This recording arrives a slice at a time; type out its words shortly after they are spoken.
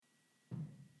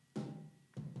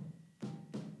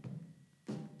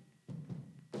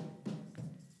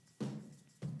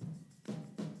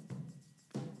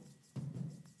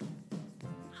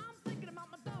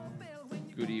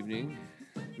Good evening.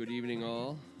 Good evening,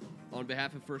 all. On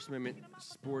behalf of First Amendment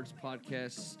Sports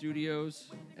Podcast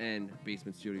Studios and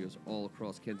Basement Studios all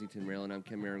across Kensington, Maryland, I'm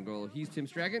Ken Marangolo. He's Tim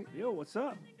Strachan. Yo, what's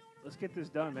up? Let's get this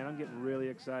done, man. I'm getting really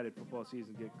excited. Football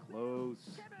season get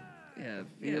close. Yeah,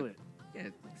 Feel it. Yeah,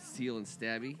 Seal and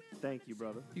Stabby. Thank you,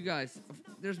 brother. You guys,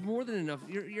 there's more than enough.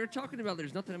 You're talking about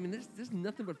there's nothing. I mean, there's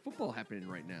nothing but football happening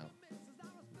right now.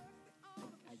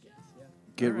 I guess, yeah.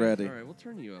 Get ready. All right, we'll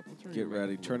turn you up. Get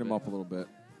ready. Turn him up a little bit.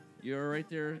 You're right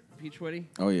there, Peachwitty?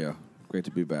 Oh, yeah. Great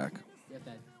to be back. You have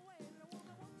that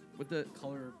With the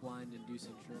color-blind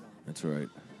inducing shirt on. That's right.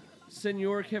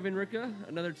 Senor Kevin Ricca,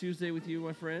 another Tuesday with you,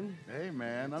 my friend. Hey,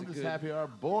 man, I'm It's a just good- happy our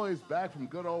boy's back from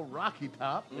good old Rocky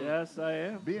Top. Yes, I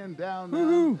am. Being down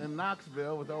in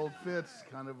Knoxville with old Fitz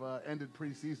kind of ended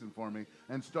preseason for me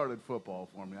and started football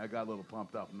for me. I got a little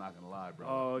pumped up, I'm not going to lie, bro.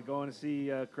 Oh, going to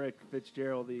see Craig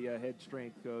Fitzgerald, the head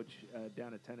strength coach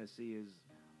down at Tennessee, is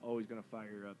always going to fire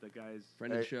you up. That guy's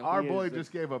Friend of the show. Our He boy is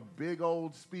just gave a big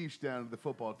old speech down to the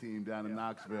football team down in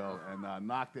Knoxville and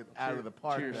knocked it out of the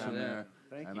park Cheers to down that. there.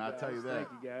 Thank and you, I'll guys. tell you that.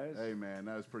 Thank you, guys. Hey, man,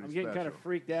 that was pretty I'm special. getting kind of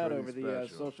freaked out Pretty over the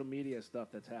special. social media stuff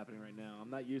that's happening right now. I'm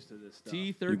not used to this stuff.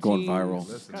 T13. You're going viral.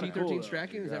 Listen, Kinda T13 cool, though.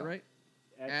 Strachan, is that Yeah. right?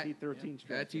 At T13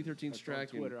 Strachan. At T13 That's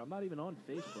Strachan. on Twitter. I'm not even on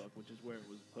Facebook, which is where it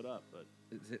was put up. But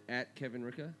Is it at Kevin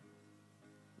Ricca?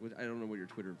 I don't know what your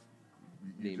Twitter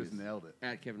You name just is. nailed it.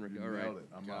 At Kevin Ricca. You All right. nailed it.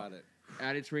 I'm up. it.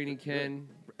 At It's Raining Ken.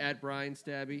 At Brian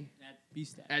Stabby. That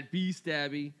B-stat. At B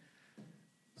Stabby.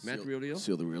 Matt the Real Deal.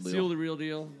 Seal the real deal. Seal the Real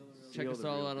Deal. Check Seal us the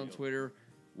all Real out on Deal. Twitter.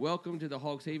 Welcome to the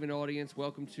Hogs Haven audience.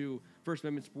 Welcome to First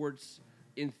Amendment Sports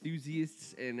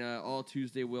enthusiasts and all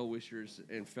Tuesday well-wishers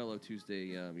and fellow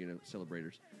Tuesday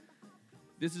celebrators.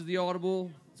 This is the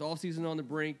Audible. It's off-season on the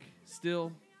brink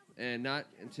still, and not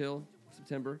until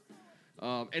September.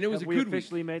 And it was have a we good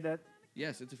officially week. made that?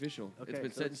 Yes, it's official. Okay, It's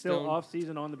been so set in it's still stone. off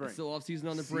season on the brink. It's still off-season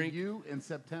on the See brink. you in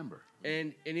September.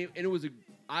 And it was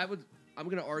I'm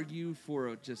going to argue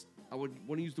for I would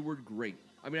want to use the word great.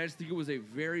 I mean, I just think it was a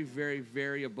very, very,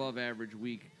 very above average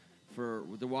week for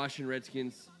the Washington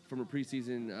Redskins from a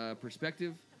preseason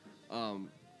perspective.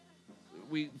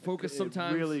 We focus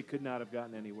sometimes. It really could not have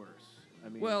gotten any worse. I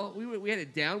mean, Well, we had a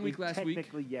down week last week.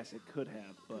 Technically, yes, it could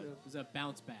have, but It was a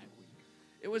bounce-back week.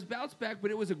 It was bounce back, but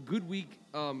it was a good week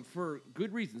for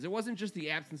good reasons. It wasn't just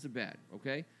the absence of bad.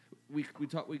 Okay, we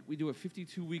do a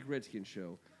 52-week Redskins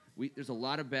show. There's a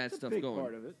lot of bad It's a stuff big going.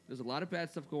 part of it. There's a lot of bad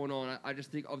stuff going on. I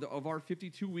just think of our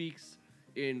 52 weeks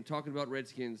in talking about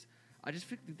Redskins, I just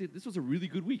think that this was a really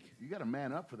good week. You got to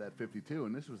man up for that 52,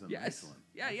 and this was a Yes. nice one.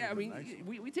 Yeah. This I was a mean, nice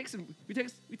one.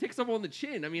 we take some on the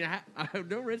chin. I mean, I have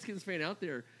no Redskins fan out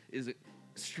there is a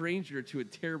stranger to a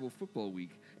terrible football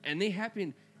week, and they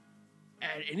happen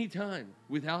at any time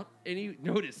without any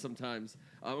notice sometimes.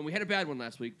 And we had a bad one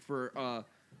last week for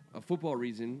a football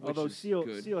reason. Which although is Seal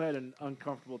good. had an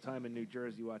uncomfortable time in New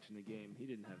Jersey watching the game, he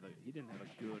didn't have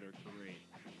a good or great.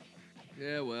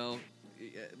 Yeah, well,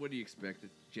 what do you expect?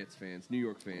 Jets fans, New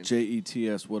York fans.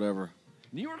 JETS, whatever.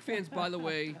 New York fans, by the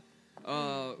way,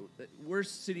 we're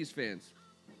Cities fans.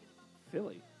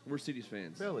 Philly. We're Cities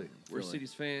fans. Philly. We're Philly.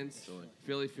 Cities fans.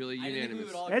 Philly, I didn't think we unanimous.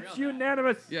 would all agree That's on that.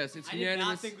 unanimous. Yes, it's I did unanimous.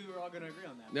 not think we were all going to agree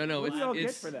on that. No, What do y'all get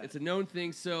it's for that? it's a known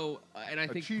thing. So, and I A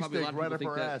think probably a lot cheesesteak of right people up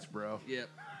think our that. ass, bro. Yeah,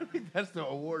 That's the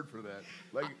award for that.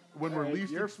 Like when we're All right,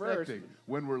 least you're expecting. first.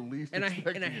 When we're least and I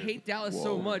expecting. it. hate Dallas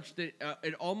so Whoa. much that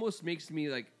it almost makes me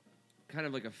like kind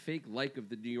of like a fake like of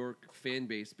the New York fan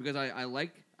base because I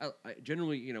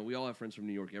generally we all have friends from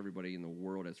New York. Everybody in the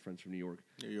world has friends from New York.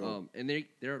 New York. And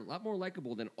they're a lot more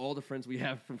likable than all the friends we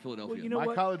have from Philadelphia. Well, you know My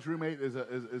what? college roommate is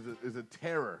a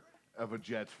terror of a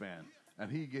Jets fan,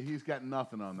 and he's got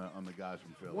nothing on the guys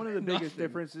from Philly. One of the biggest Nothing.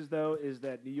 differences, though, is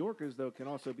that New Yorkers, though, can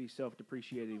also be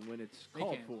self-depreciating when it's They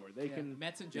called can. for. They Yeah, can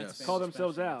Mets and Jets Yes. fans call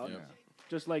themselves especially. out, Yeah.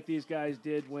 just like these guys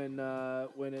did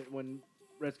when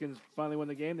Redskins finally won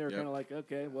the game. They were Yep. kind of like,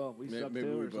 okay, well, we suck maybe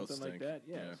too, we or both something like stink. that.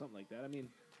 Yeah, Yeah. something like that. I mean,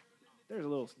 there's a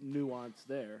little nuance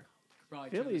there.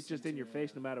 Probably turn Philly is this just in into your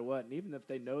face no matter what, and even if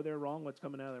they know they're wrong, what's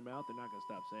coming out of their mouth, they're not going to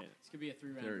stop saying it. This could be a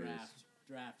 3-round There it draft.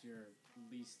 Draft your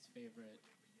least favorite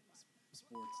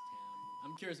sports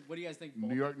town. I'm curious, what do you guys think?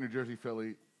 New York, New Jersey,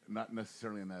 Philly, not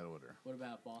necessarily in that order. What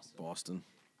about Boston? Boston.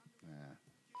 Yeah.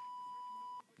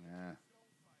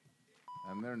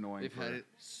 And they're annoying. They've had it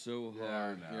so Yeah, I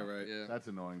hard. know. Yeah, right. Yeah. That's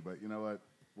annoying, but you know what?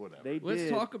 whatever. Let's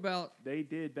talk about. They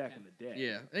did back in the day.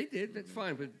 Yeah, they did. That's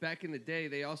fine. But back in the day,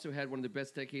 they also had one of the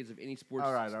best decades of any sports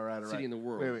all right. city in the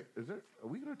world. Wait. Are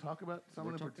we going to talk about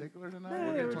someone in particular tonight? No,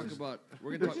 We're going to talk about.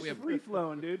 We're going to talk. We have. Free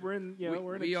flowing, dude. We're in.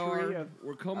 We're in a tree.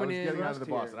 We're I coming was in. getting out of the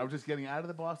here. Boston. I was just getting out of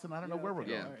the Boston. I don't know where we're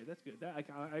going. All right, that's good.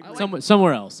 I agree.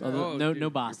 Somewhere else. Oh, no, dude, no you're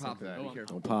Boston. popping. Okay. Be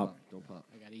careful. Don't pop. Don't pop.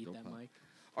 I gotta eat Don't that pop. mic.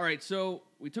 All right, so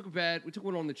we took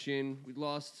one on the chin. We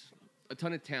lost a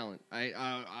ton of talent.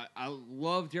 I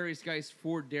love Darius Geis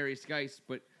for Darius Geis,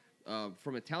 but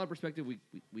from a talent perspective,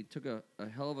 we took a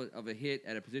hell of a hit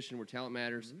at a position where talent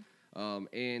matters.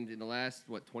 And in the last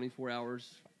 24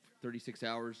 hours, 36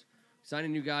 hours, signed a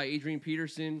new guy, Adrian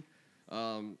Peterson.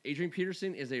 Adrian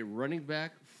Peterson is a running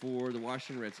back for the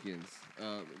Washington Redskins.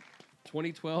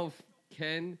 2012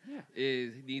 Ken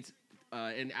needs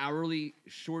an hourly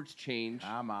shorts change.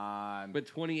 Come on. But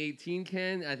 2018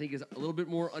 Ken, I think, is a little bit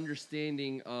more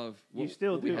understanding of what, You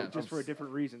still what we do, have. just for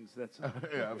different reasons. That's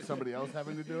yeah, of somebody else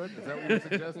having to do it? Is that what you're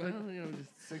suggesting? Well,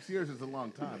 just 6 years is a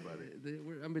long time, buddy.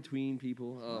 I'm between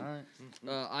people. All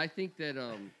right. I think that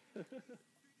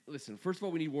listen, first of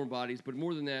all, we need warm bodies, but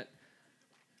more than that,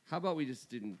 how about we just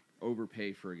didn't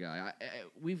overpay for a guy?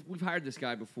 We've hired this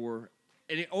guy before,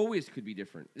 and it always could be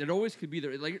different. It always could be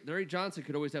there. Like Larry Johnson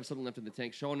could always have something left in the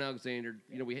tank. Sean Alexander,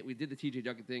 we did the T.J.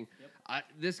 Duckett thing. Yep.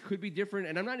 This could be different,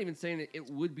 and I'm not even saying it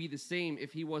would be the same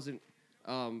if he wasn't,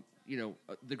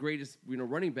 the greatest,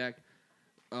 running back.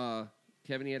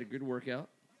 Kevin, he had a good workout.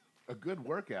 A good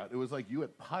workout. It was like you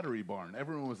at Pottery Barn.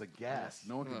 Everyone was aghast.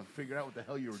 No one could figure out what the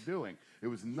hell you were doing. It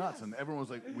was nuts, and everyone was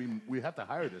like, "We have to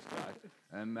hire this guy."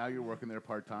 And now you're working there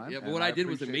part time. Yeah, but what I did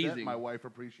was appreciate that. amazing. My wife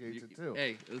appreciates it too.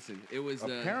 Hey, listen, it was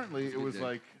Apparently, it was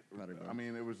like, Pottery Barn. I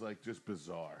mean, it was like just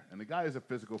bizarre. And the guy is a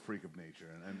physical freak of nature,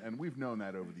 and we've known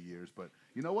that over the years. But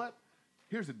you know what?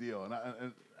 Here's the deal. And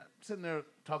I'm sitting there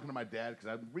talking to my dad because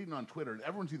I'm reading on Twitter, and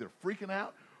everyone's either freaking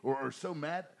out or so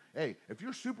mad. Hey, if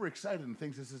you're super excited and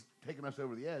thinks this is taking us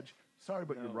over the edge, sorry,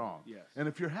 but you're wrong. yes. And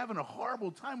if you're having a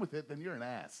horrible time with it, then you're an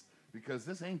ass because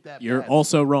this ain't that You're bad.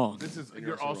 also wrong.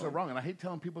 You're also wrong. And I hate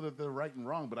telling people that they're right and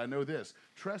wrong, but I know this.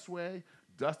 Tressway,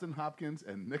 Dustin Hopkins,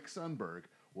 and Nick Sundberg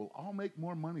will all make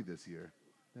more money this year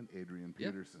than Adrian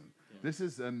Peterson. Yep. This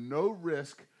is a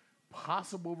no-risk,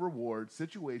 possible reward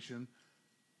situation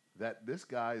that this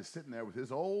guy is sitting there with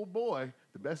his old boy,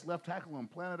 the best left tackle on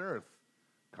planet Earth,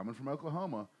 coming from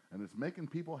Oklahoma, and it's making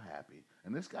people happy.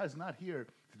 And this guy's not here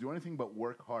to do anything but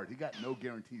work hard. He got no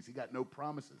guarantees. He got no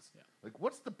promises. Yeah. Like,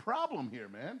 what's the problem here,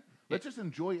 man? Let's just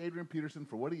enjoy Adrian Peterson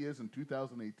for what he is in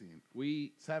 2018.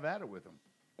 Let's have at it with him.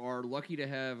 Are lucky to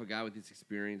have a guy with this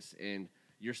experience, and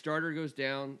your starter goes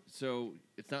down, so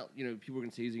it's not, people are going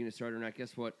to say, is he going to start or not?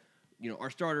 Guess what? Our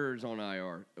starter is on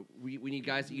IR. We need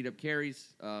guys to eat up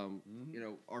carries.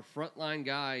 Our frontline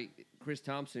guy, Chris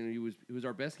Thompson, who was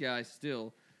our best guy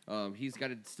still, he's got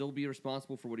to still be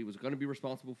responsible for what he was going to be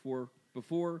responsible for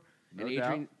before. No and doubt.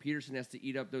 Adrian Peterson has to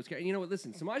eat up those carries. And you know what?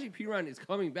 Listen, Samaje Perine is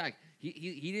coming back.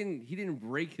 He didn't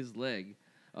break his leg.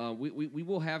 We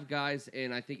will have guys,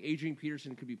 and I think Adrian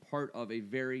Peterson could be part of a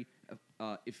very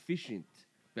efficient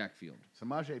backfield.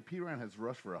 Samaje Perine has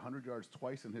rushed for 100 yards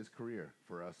twice in his career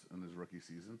for us in his rookie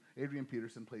season. Adrian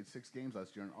Peterson played 6 games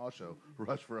last year and also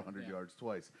rushed for 100 yards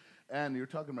twice. And you're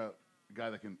talking about a guy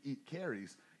that can eat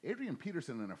carries. Adrian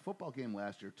Peterson in a football game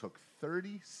last year took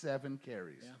 37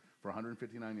 carries for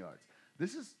 159 yards.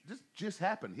 This just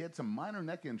happened. He had some minor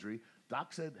neck injury.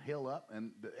 Doc said, hail up,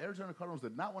 and the Arizona Cardinals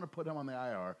did not want to put him on the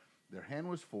IR. Their hand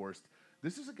was forced.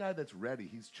 This is a guy that's ready.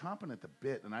 He's chomping at the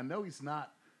bit, and I know he's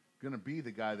not going to be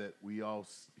the guy that we all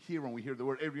hear when we hear the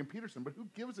word Adrian Peterson, but who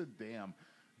gives a damn?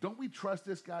 Don't we trust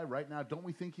this guy right now? Don't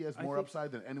we think he has more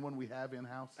upside than anyone we have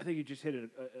in-house? I think you just hit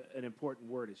an important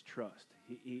word, is trust.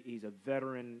 He's a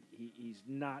veteran. He's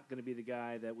not going to be the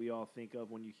guy that we all think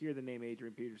of. When you hear the name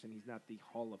Adrian Peterson, he's not the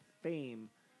Hall of Fame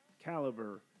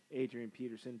caliber Adrian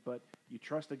Peterson, but you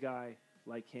trust a guy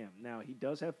like him. Now, he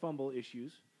does have fumble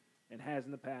issues and has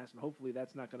in the past, and hopefully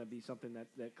that's not going to be something that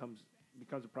becomes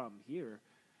a problem here.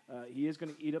 He is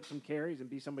going to eat up some carries and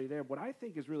be somebody there. What I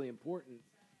think is really important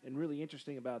and really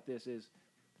interesting about this is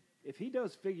if he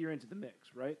does figure into the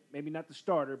mix, right? Maybe not the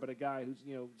starter, but a guy who's,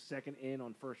 second in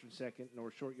on first and second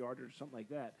or short yardage or something like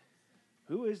that.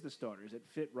 Who is the starter? Is it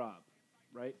Fit Rob,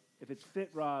 right? If it's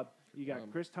Fit Rob, you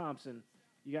got Chris Thompson,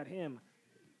 you got him.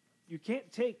 You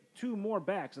can't take 2 more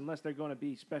backs unless they're going to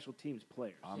be special teams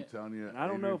players. I'm telling you, and I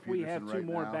don't know if we have 2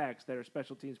 more now backs that are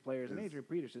special teams players, and Adrian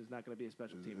Peterson is not going to be a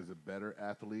special teamer. Is a better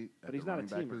athlete at he's the not a running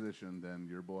back teamer. position than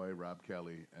your boy Rob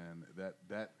Kelly, and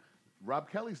that Rob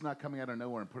Kelly's not coming out of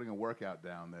nowhere and putting a workout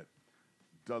down that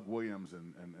Doug Williams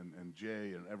and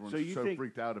Jay and everyone's So you so think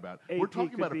freaked out about. AP We're talking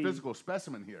could about a be- physical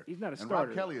specimen here. He's not a and starter,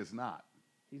 Rob Kelly though. is not.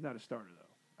 He's not a starter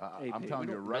though. I'm AP. telling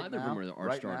you right neither of them now, are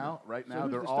right starter. now, right So now,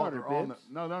 who's they're the all starter, they're all Bibbs?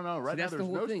 no. Right that's now, the there's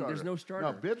whole no thing. starter. There's no starter.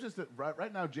 No, Bibbs is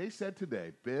right now. Jay said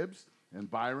today, Bibbs and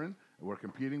Byron were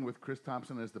competing with Chris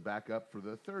Thompson as the backup for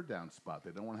the third down spot.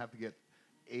 They don't want to have to get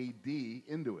AD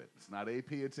into it. It's not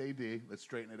AP, it's AD. Let's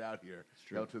straighten it out here.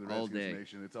 true. Hell to the All Redskins day.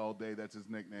 Nation. It's all day. That's his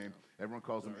nickname. Everyone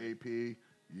calls him AP.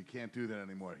 You can't do that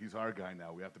anymore. He's our guy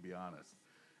now. We have to be honest.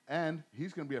 And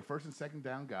he's going to be a first and second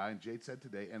down guy, and Jade said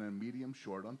today, and a medium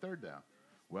short on third down.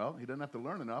 Well, he doesn't have to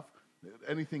learn enough,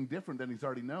 anything different than he's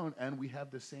already known, and we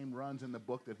have the same runs in the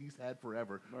book that he's had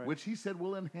forever, Right. which he said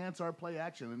will enhance our play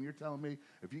action. And you're telling me,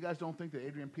 if you guys don't think that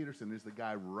Adrian Peterson is the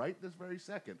guy right this very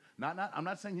second, I'm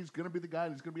not saying he's going to be the guy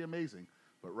and he's going to be amazing,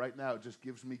 but right now it just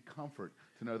gives me comfort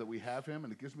to know that we have him,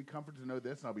 and it gives me comfort to know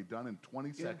this, and I'll be done in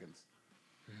 20 seconds.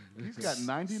 He's got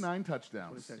 99 touchdowns.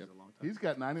 20 seconds is a long time. He's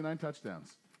got 99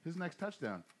 touchdowns. His next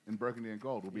touchdown in burgundy and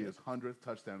gold will be his 100th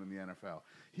touchdown in the NFL.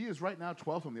 He is right now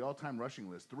 12th on the all-time rushing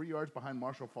list, 3 yards behind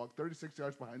Marshall Faulk, 36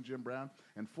 yards behind Jim Brown,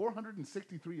 and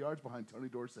 463 yards behind Tony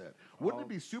Dorsett. Wouldn't it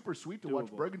be super sweet to watch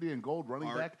doable. burgundy and gold running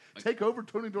Art, back take over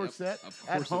Tony Dorsett of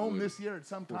at course it home would. this year at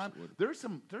some course time? it would. There's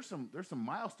some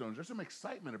milestones. There's some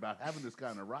excitement about having this guy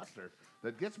on the roster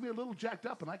that gets me a little jacked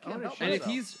up, and I can't help And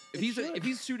myself. if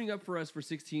he's shooting up for us for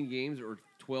 16 games or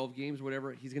 12 games,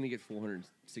 whatever, he's going to get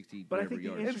 460 But I whatever think the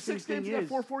yards. in interesting 6 games, thing he got is-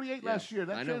 448 last year.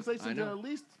 That I know, translates I into know. at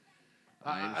least.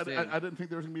 I understand. I didn't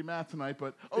think there was going to be math tonight,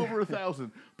 but over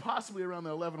 1,000, possibly around the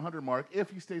 1,100 mark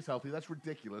if he stays healthy. That's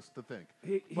ridiculous to think.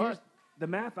 Here's But the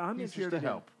math I'm he's interested here to in.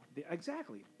 help.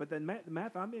 Exactly. But the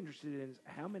math I'm interested in is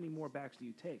how many more backs do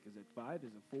you take? Is it 5?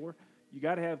 Is it 4? You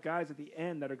got to have guys at the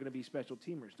end that are going to be special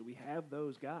teamers. Do we have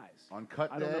those guys? On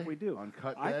cut I don't know day- if we do. on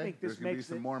cut I day, think there's this gonna be makes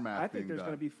some it- more math I think being there's done.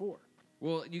 going to be 4.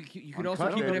 Well, you On could also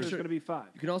cut keep day, an there's extra. going to be 5.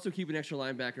 You can also keep an extra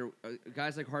linebacker.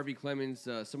 Guys like Harvey Clemens,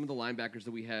 some of the linebackers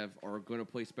that we have are going to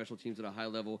play special teams at a high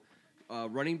level.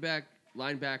 Running back,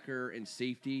 linebacker, and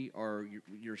safety are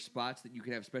your spots that you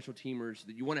can have special teamers,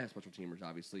 that you want to have special teamers,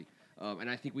 obviously. And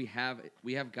I think we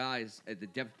have guys at the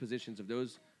depth positions of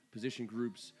those position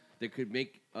groups that could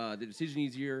make the decision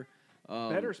easier.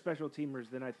 Better special teamers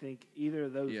than I think either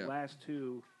of those Yeah. last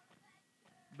 2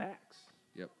 backs.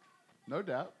 Yep. No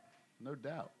doubt. No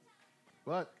doubt.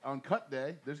 But on cut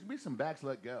day, there's going to be some backs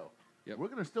let go. Yep. We're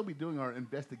going to still be doing our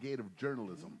investigative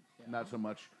journalism, not so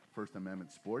much First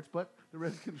Amendment sports, but the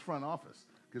Redskins front office,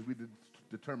 because we did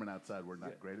determine outside we're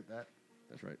not great at that.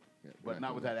 That's right. Yeah, we're But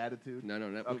not with doing that attitude? No.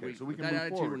 Okay, so we can that move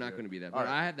attitude, forward we're not here. going to be that. All But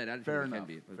right. I have that attitude. Fair we enough. can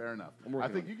be it, but Fair enough. I'm I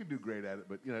working think on you can do great at it,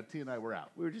 but T and I were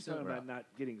out. We were just talking we're about out. not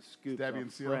getting scooped Stabby off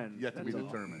and seal, friends. yet to be That's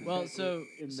all. determined. Well, so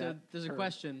In so that there's a term.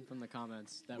 question from the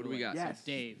comments that What do we're we like, got? Yes.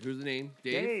 Dave. Who's the name?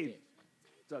 Dave.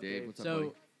 What's up, Dave, Dave? what's up, buddy?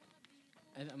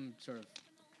 So I'm sort of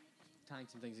tying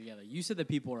some things together. You said that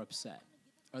people are upset.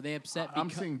 Are they upset? I'm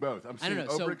because- seeing both. I'm I seeing don't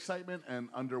know, so- overexcitement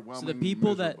and underwhelming. So the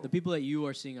people miserable. that you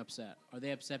are seeing upset, are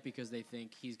they upset because they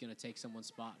think he's going to take someone's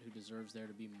spot who deserves there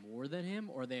to be more than him,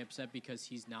 or are they upset because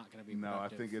he's not going to be No, I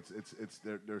productive? think it's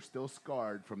they're still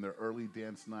scarred from their early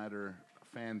Dan Snyder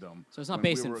fandom. So it's not when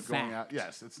based we in were going fact.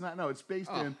 Yes, it's not. No, it's based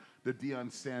Oh. in the Deion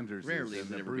Sanders Rarely is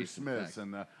and it the ever Bruce based in Smiths fact.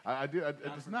 and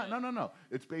it's not. No.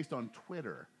 It's based on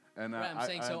Twitter. And Right, I'm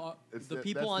saying, so it's the that's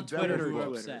people on the Twitter devil's who are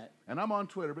book. upset. And I'm on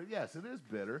Twitter, but yes, it is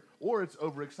bitter or it's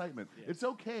overexcitement. It's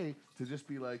okay to just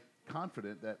be like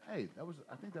confident that hey,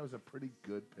 I think that was a pretty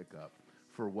good pickup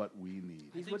for what we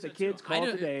need. He's think what the so, kids too. I call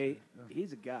don't- today.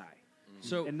 He's a guy,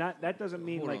 So and that doesn't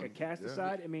mean Hold like on. a cast Yeah.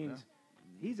 aside. It means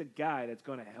he's a guy that's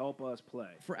going to help us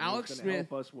play. For and he's Alex gonna Smith-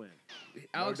 help us win.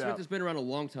 Alex doubt. Smith has been around a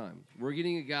long time. We're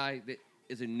getting a guy that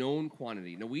is a known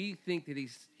quantity. Now we think that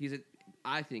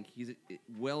I think he's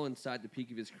well inside the peak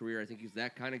of his career. I think he's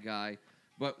that kind of guy.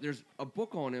 But there's a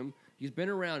book on him. He's been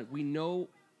around. We know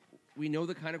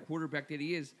the kind of quarterback that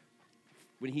he is.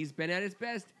 When he's been at his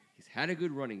best, he's had a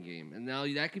good running game. And now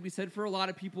that could be said for a lot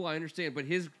of people. I understand, but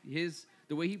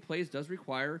the way he plays does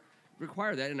require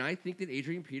that. And I think that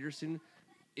Adrian Peterson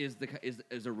is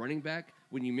a running back.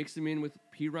 When you mix him in with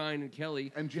P. Ryan and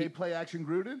Kelly, And Jay play action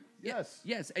Gruden? Yes.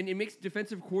 Yes, and it makes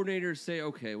defensive coordinators say,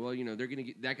 okay, well, they're going to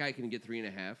get that guy can get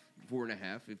 3.5,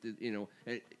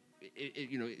 4.5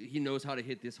 if he knows how to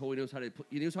hit this hole,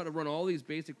 he knows how to run all these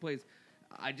basic plays.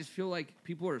 I just feel like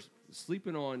people are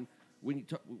sleeping on when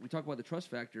we talk about the trust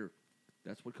factor.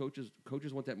 That's what coaches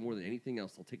want that more than anything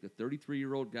else. They'll take the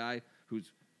 33-year-old guy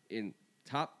who's in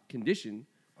top condition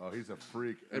Oh, he's a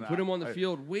freak. and put him on the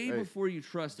field way before you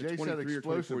trust a Jay said 23 or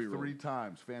explosive 24-year-old. 3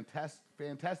 times.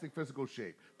 Fantastic physical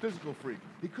shape. Physical freak.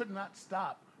 He could not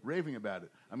stop raving about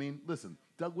it. I mean, listen,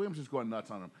 Doug Williams was going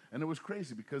nuts on him, and it was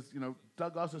crazy because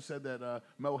Doug also said that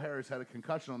Mo Harris had a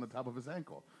concussion on the top of his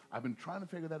ankle. I've been trying to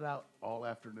figure that out all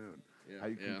afternoon. How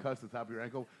you concuss the top of your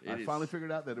ankle. I finally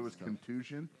figured out that it was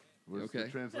contusion. Was the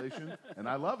translation, and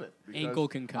I love it. Ankle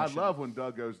concussion. I love when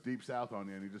Doug goes deep south on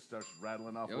you and he just starts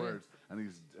rattling off words, and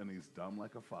he's dumb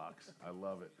like a fox. I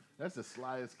love it. That's the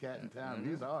slyest cat in town.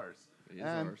 He's ours. He is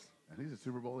ours. And he's a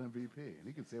Super Bowl MVP, and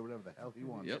he can say whatever the hell he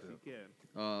wants to. He can.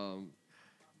 All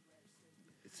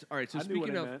right. So I knew what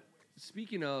I meant.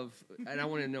 speaking of, and I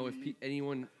want to know if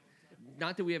anyone,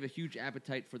 not that we have a huge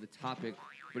appetite for the topic,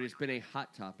 but it's been a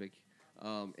hot topic,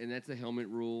 and that's the helmet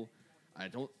rule. I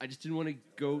just didn't want to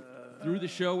go through the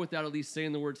show without at least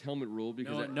saying the words helmet rule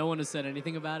because no one has said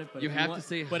anything about it. But you have to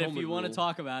say. But if you want to rule.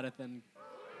 talk about it, then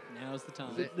now's the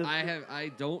time.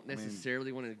 I don't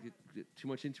necessarily want to get too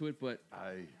much into it, but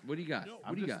what do you got?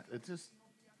 What do you got?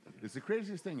 It's the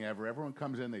craziest thing ever. Everyone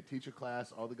comes in, they teach a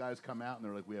class, all the guys come out, and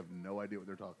they're like, we have no idea what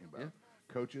they're talking about. Yeah.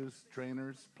 Coaches,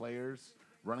 trainers, players,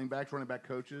 running back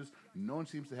coaches, no one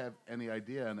seems to have any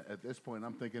idea. And at this point,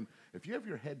 I'm thinking, if you have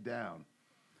your head down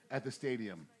at the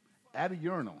stadium, at a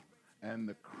urinal, and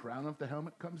the crown of the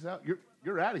helmet comes out,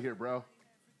 you're out of here, bro.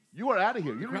 You are out of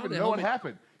here. You don't even know what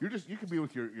happened. You could be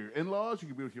with your in-laws, you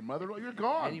could be with your mother-in-law, you're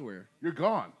gone. Anywhere. You're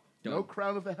gone. Done. No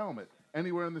crown of the helmet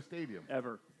anywhere in the stadium.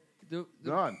 Ever.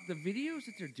 Done. The videos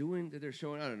that they're doing, that they're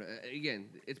showing, I don't know. Again,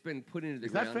 it's been put into the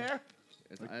ground. Is that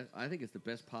fair? I think it's the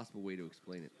best possible way to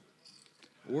explain it.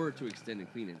 Or to extend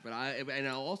and clean it. But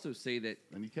I'll also say that...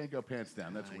 And you can't go pants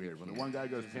down. That's weird. When the one guy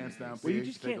goes pants down, well, you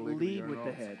just can't lead with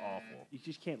the head. Awful. You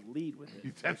just can't lead with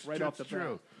it. That's right off the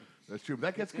true. bat. That's true. But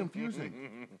that gets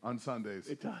confusing on Sundays.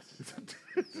 It does.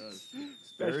 It does.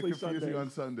 Very Especially confusing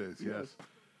on Sundays, yes.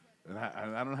 And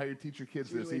I don't know how you teach your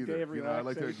kids It's this really either. day of I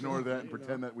like to relaxation, ignore that and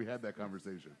pretend that we had that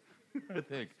conversation. I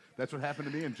think that's what happened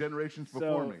to me and generations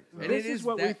before me. So this is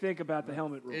what we think about the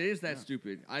helmet rule. It is that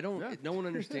stupid. I don't. No one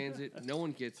understands it. No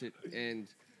one gets it, and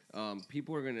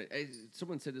people are gonna.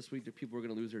 Someone said this week that people are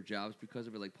gonna lose their jobs because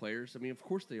of it, like players. I mean, of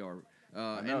course they are.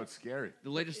 I know it's scary. The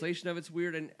legislation of it's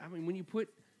weird, and I mean, when you put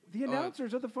the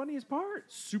announcers are the funniest part.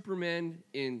 Supermen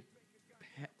in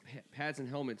pads and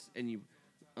helmets, and you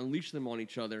unleash them on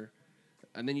each other,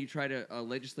 and then you try to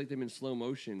legislate them in slow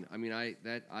motion. I mean, I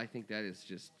think that is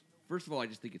just. First of all, I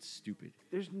just think it's stupid.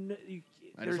 There's no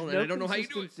I don't know how you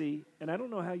do it. And I don't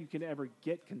know how you can ever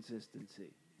get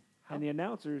consistency. And the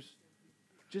announcers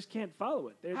just can't follow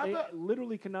it. They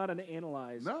literally cannot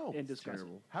analyze and discuss it.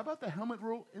 How about the helmet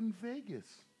rule in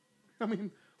Vegas? I mean,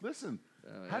 listen,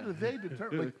 how do they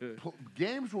determine?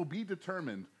 Games will be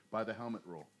determined by the helmet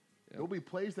rule. There'll be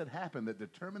plays that happen that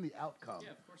determine the outcome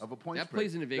of a point spread. That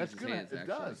plays into Vegas' hands, It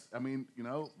does. I mean,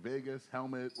 Vegas,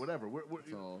 helmet, whatever.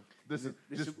 This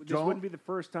wouldn't be the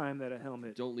first time that a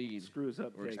helmet screws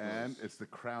up Vegas. And it's the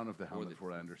crown of the helmet, for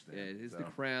what I understand. Yeah, it is the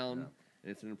crown, and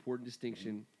it's an important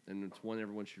distinction, and it's one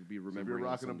everyone should be remembering. If you're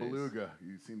rocking a beluga,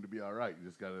 you seem to be all right. You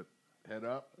just got to head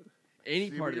up.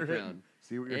 Any part of the crown.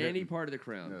 See what you're Any part of the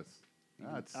crown. Yes.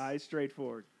 Eyes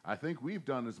straightforward. I think we've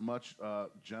done as much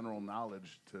general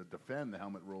knowledge to defend the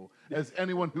helmet rule as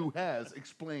anyone who has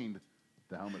explained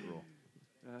the helmet rule.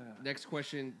 Next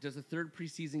question: does the third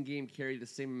preseason game carry the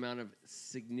same amount of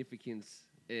significance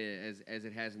as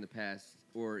it has in the past,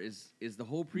 or is the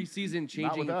whole preseason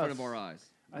changing in front of our eyes?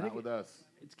 Not with us.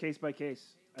 It's case by case.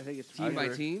 I think it's team by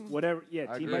team. Whatever. Yeah,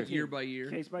 team by team. Year by year.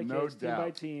 Case by case. Team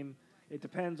by team. It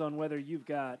depends on whether you've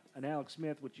got an Alex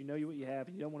Smith, which you know what you have,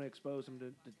 and you don't want to expose him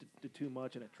to too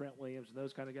much, and a Trent Williams and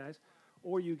those kind of guys,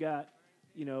 or you got,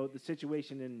 the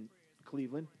situation in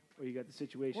Cleveland, or you got the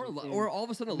situation or all of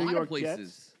a sudden New lot York of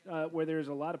places Jets, where there's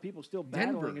a lot of people still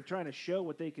battling and trying to show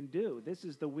what they can do. This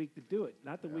is the week to do it,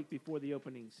 not the week before the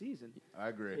opening season. I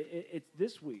agree. It's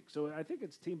this week, so I think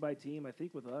it's team by team. I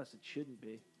think with us, it shouldn't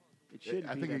be. It shouldn't.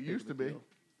 I think it used to be. Deal.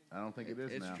 I don't think it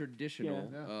is now. It's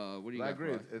traditional. Yeah. What do you got? I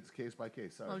agree. It's case by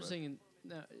case. Sorry, I'm just thinking,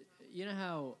 you know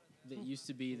how it used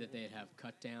to be that they'd have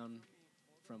cut down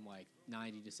from like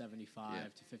 90 to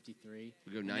 75 to 53?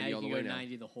 We go 90 all the way now. You go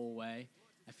 90 the whole way.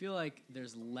 I feel like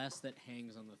there's less that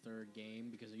hangs on the third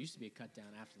game because there used to be a cut down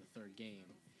after the third game.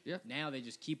 Yeah. Now they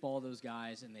just keep all those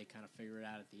guys and they kind of figure it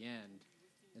out at the end.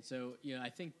 And so, I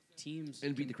think teams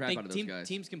and beat the crap out of those guys.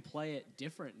 Teams can play it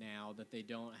different now that they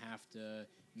don't have to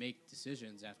make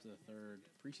decisions after the third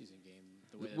preseason game.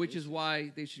 Which is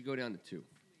why they should go down to two.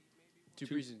 Two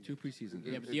preseason games.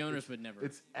 Yeah, but the owners would never.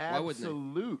 It's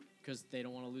absolute. Because they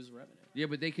don't want to lose the revenue. Yeah,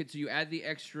 but they could. So you add the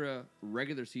extra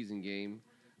regular season game.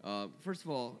 First of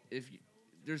all,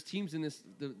 there's teams in this,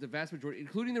 the vast majority,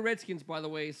 including the Redskins, by the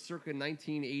way, circa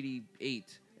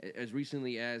 1988, as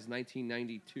recently as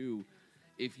 1992,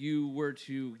 if you were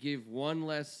to give one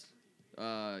less,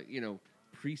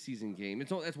 preseason game,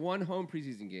 that's one home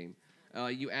preseason game.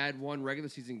 You add one regular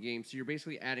season game, so you're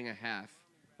basically adding a half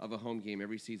of a home game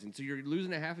every season. So you're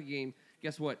losing a half a game.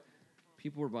 Guess what?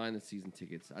 People are buying the season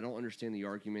tickets. I don't understand the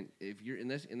argument. If you're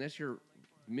unless you're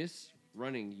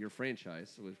misrunning your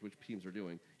franchise, which teams are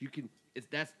doing,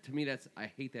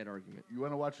 I hate that argument. You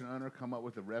want to watch an owner come up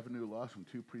with a revenue loss from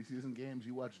 2 preseason games?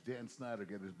 You watch Dan Snyder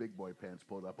get his big boy pants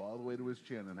pulled up all the way to his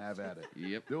chin and have at it.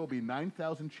 Yep. There will be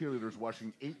 9,000 cheerleaders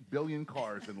washing 8 billion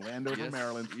cars in Landover, Yes.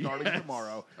 Maryland, starting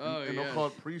tomorrow. Oh, and they'll call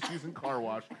it preseason car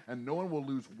wash, and no one will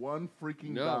lose one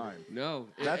freaking dime. No.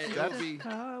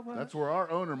 That's where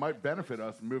our owner might benefit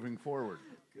us moving forward.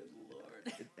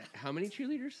 How many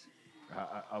cheerleaders?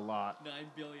 A lot. 9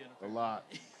 billion. A lot.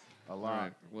 A lot. All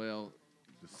right. Well,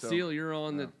 So- Seal, you're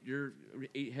on you're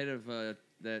head of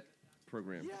that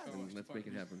program, and let's make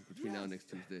it happen between now and next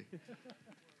Tuesday.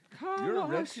 You're a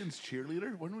Redskins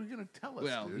cheerleader? When are we going to tell us,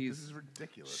 Well, dude? he's- This is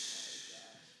ridiculous.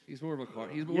 He's more of a car.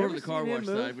 He's You more of ever the car seen him wash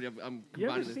move? side, but I'm You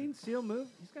ever combining this. seen Seal move?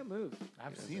 He's got moves.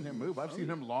 I've seen him move. I've seen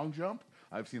him long jump.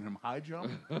 I've seen him high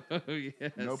jump. Oh,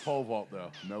 yes. No pole vault,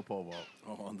 though. No pole vault.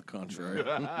 Oh, on the contrary.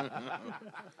 But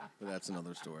that's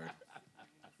another story.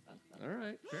 All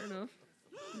right, fair enough.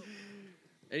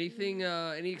 Anything?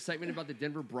 Any excitement about the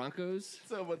Denver Broncos?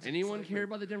 So much Anyone care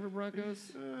about the Denver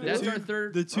Broncos? That's our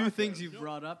third. The two things you've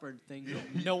brought up are things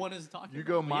that no one is talking You about.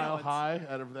 go But mile it's- high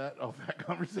out of that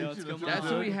conversation. let's go That's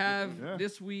what we have Yeah.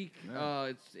 this week.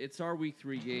 Yeah. It's our week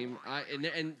 3 game.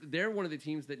 And they're one of the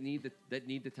teams that need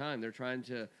the time. They're trying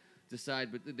to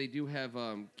decide, but they do have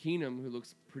Keenum, who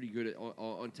looks pretty good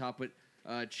on top.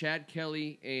 But Chad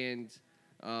Kelly and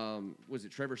was it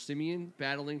Trevor Siemian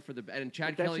battling for the and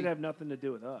Chad That Kelly. should have nothing to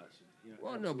do with us. You know,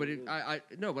 Well, no, but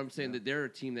absolutely. but I'm saying that they're a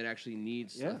team that actually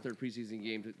needs Yeah. a third preseason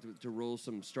game to roll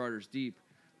some starters deep.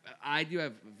 I do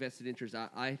have vested interest.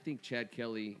 I think Chad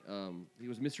Kelly, he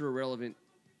was Mr. Irrelevant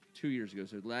 2 years ago.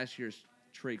 So last year's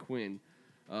Trey Quinn,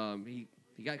 he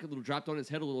got a little dropped on his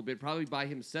head a little bit, probably by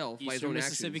himself, by his Eastern own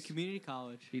Mississippi actions. Community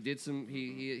College. He did some.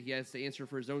 He has to answer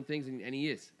for his own things, and he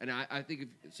is. And I think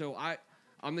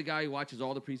I'm the guy who watches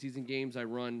all the preseason games. I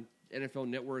run NFL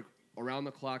Network around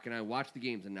the clock, and I watch the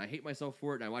games, and I hate myself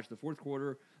for it. And I watch the fourth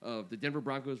quarter of the Denver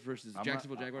Broncos versus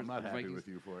Jacksonville Jaguars. I'm not happy Vikings. with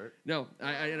you for it. No,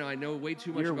 I know way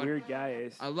too much You're a about weird guy,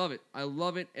 Ace. I love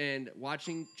it, and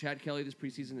watching Chad Kelly this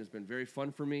preseason has been very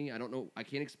fun for me. I don't know, I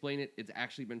can't explain it. It's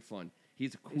actually been fun.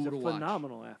 He's cool He's a to watch.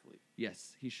 phenomenal athlete.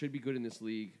 Yes, he should be good in this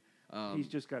league. He's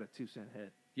just got a 2-cent head.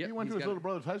 Yep, He went to he's his got- little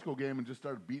brother's high school game and just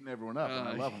started beating everyone up, and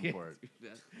I love him for it.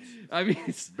 I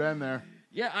mean, Been there.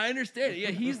 yeah, I understand. Yeah,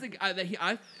 he's the guy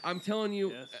that I'm telling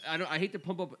you, Yes. I hate to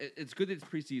pump up. It's good that it's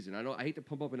preseason. I hate to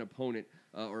pump up an opponent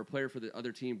or a player for the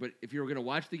other team. But if you're going to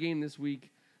watch the game this week,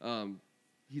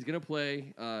 he's going to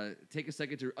play. Take a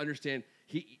second to understand.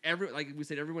 Like we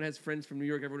said, everyone has friends from New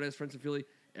York. Everyone has friends from Philly.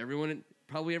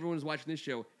 Probably everyone who's watching this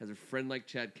show has a friend like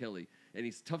Chad Kelly, and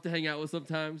he's tough to hang out with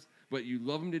sometimes. But you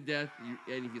love him to death,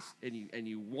 and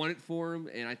you want it for him.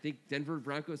 And I think Denver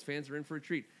Broncos fans are in for a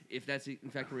treat if that's in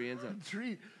fact where he ends up.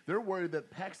 Treat. They're worried that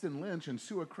Paxton Lynch and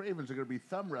Sua Cravens are going to be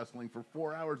thumb wrestling for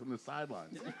 4 hours on the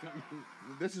sidelines.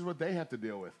 This is what they have to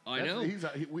deal with. I know.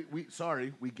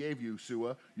 Sorry, we gave you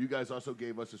Sua. You guys also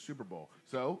gave us a Super Bowl.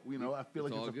 So, I feel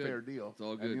like It's all it's a good. fair deal. It's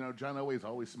all good. And, John Elway's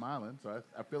always smiling. So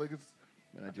I feel like it's,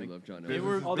 And I do love John They Elway.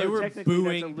 were Although they were technically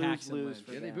that's a booing lose-lose Paxton Lynch.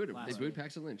 for Yeah, they them. booed him. last They week. booed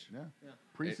Paxton Lynch. yeah.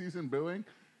 Preseason booing.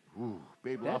 Ooh,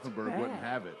 Babe That's Laufenberg bad. wouldn't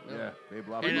have it. No. Yeah, Babe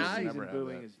And Laufenberg I- would never Preseason have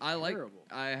booing that. is I terrible.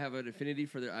 I have an affinity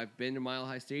for I've been to Mile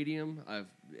High Stadium. I've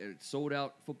sold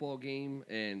out football game,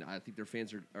 and I think their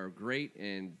fans are great.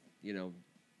 And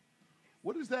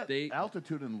What is that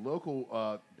altitude and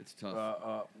local it's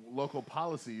tough. local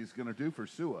policies going to do for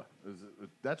Sua?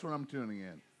 That's what I'm tuning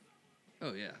in.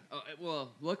 Oh yeah.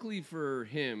 Well, luckily for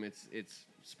him, it's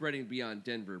spreading beyond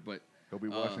Denver, but He'll be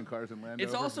washing cars in Landover. it's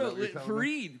is also that what you're telling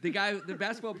me? Fareed, the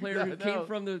basketball player Yeah, who I came know.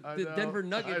 from I the know. Denver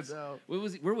Nuggets. I know. Where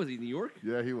was he? New York?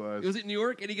 Yeah, he was. Was it New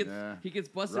York? And Yeah. he gets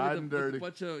busted Riding with a dirty.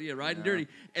 bunch of riding Yeah. dirty.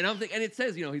 And I'm thinking, and it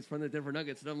says he's from the Denver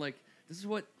Nuggets, and I'm like, this is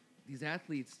what these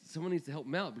athletes. Someone needs to help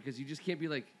them out because you just can't be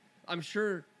like. I'm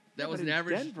sure that was but an in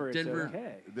average Denver, it's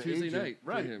okay. The Tuesday agent, night for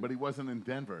right? him. But he wasn't in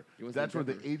Denver. He wasn't That's in where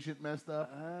the Denver. agent messed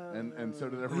up, and so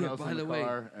did everyone yeah, else by in the the way-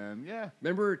 car. And yeah,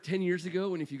 Remember 10 years ago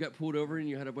when if you got pulled over and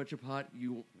you had a bunch of pot,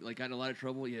 you got in a lot of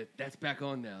trouble? Yeah, that's back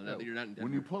on now that you're not in Denver.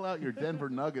 when you pull out your Denver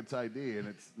Nuggets ID and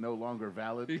it's no longer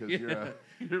valid because Yeah.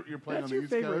 you're playing That's on the your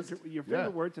East favorite. Coast. Your Yeah.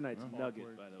 favorite word tonight's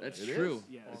nugget, by the way. That's It true. is?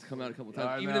 Yeah. It's come out a couple I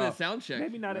times. Even in know. the sound check.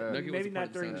 Maybe not. Yeah. Nugget was a Maybe part not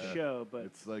of the during sound the check. show, but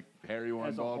It's like hairy one,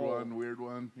 as a bald whole. one, weird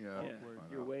one. Yeah, yeah,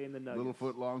 I you're know. way in the nuggets. Little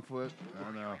foot, long foot. I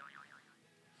don't know.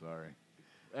 Sorry.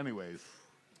 anyways,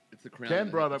 It's the crown. Ken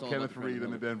brought It's up all about Kenneth the crown Reed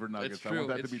and the development. Denver Nuggets. It's true. I want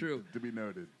that It's true. to be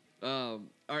noted. All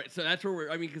right, so that's where we're.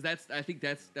 I mean, because I think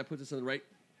that puts us in the right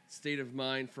state of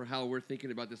mind for how we're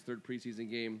thinking about this third preseason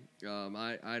game.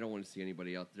 I don't want to see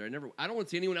anybody out there. I don't want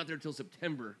to see anyone out there until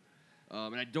September,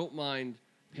 and I don't mind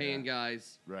paying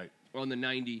guys on the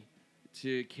 90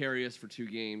 to carry us for 2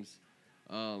 games.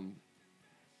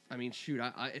 I mean, shoot,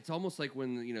 it's almost like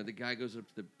when the guy goes up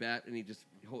to the bat and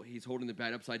he's holding the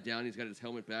bat upside down. He's got his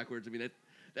helmet backwards. I mean,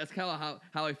 that's kind of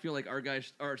how I feel like our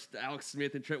guys are. Alex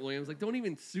Smith and Trent Williams, like, don't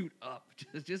even suit up.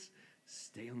 Just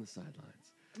stay on the sidelines.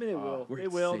 I mean, they will. Where They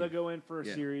it's will. safe. They'll go in for a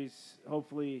series.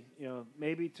 Hopefully,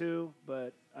 maybe 2.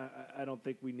 But I don't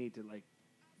think we need to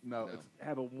No,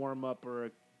 have a warm up or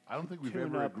a. I don't think we've tune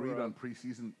ever up agreed or on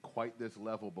preseason quite this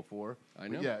level before. I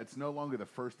know. But yeah, it's no longer the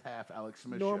first half Alex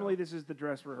Smith Normally, show. this is the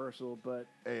dress rehearsal, but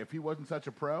Hey, if he wasn't such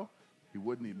a pro, he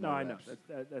wouldn't need no, more I know. reps.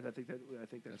 I think that's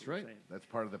That's what right. you're saying. That's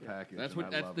part of the package. That's and what. I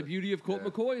That's love the it. beauty of Colt Yeah.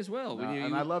 McCoy as well. No, When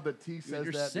and I love that T says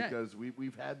you're that set. because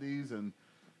we've had these, and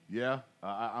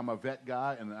I'm a vet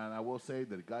guy, and I will say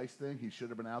that Geist thing, he should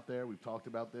have been out there. We've talked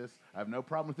about this. I have no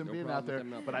problem with him No being problem out there, with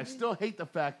him out but there. I still hate the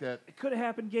fact that It could have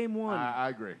happened game 1. I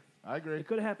agree. It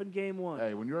could have happened game 1.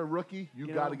 Hey, when you're a rookie, you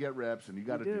You got to know, get reps, and you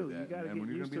got to you do do. You that. gotta And get when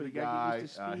you're used going to to be it. the You gotta guy, get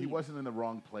used to he speed. wasn't in the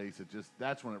wrong place.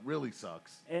 That's when it really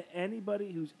sucks.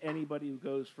 Anybody who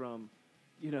goes from,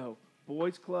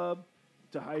 boys club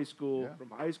to high school, from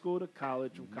high school to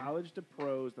college, from college to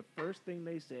pros, the first thing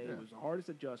they say was the hardest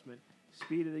adjustment,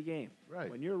 speed of the game. Right.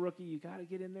 When you're a rookie, you got to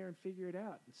get in there and figure it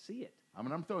out and see it. I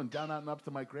mean, I'm throwing down, out, and up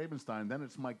to Mike Ravenstein. Then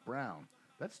it's Mike Brown.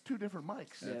 That's 2 different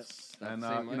Mikes. That's And,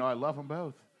 the same Mike. I love them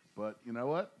both. But you know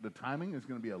what? The timing is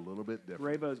going to be a little bit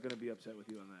different. Raybo's going to be upset with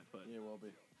you on that, but It will be.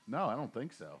 No, I don't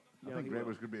think so. Yeah, I think he will.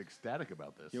 Raybo's going to be ecstatic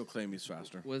about this. He'll claim he's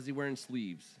faster. Was he wearing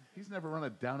sleeves? He's never run a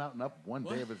down, out, and up one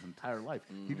day of his entire life.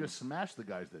 He just smashed the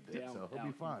guys that did, Down, so he'll out,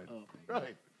 be fine. and up.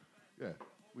 Right. Yeah.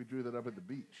 We drew that up at the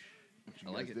beach, which you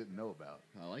I like guys it. didn't know about.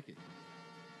 I like it.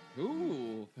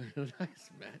 Ooh, nice,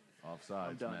 Matt.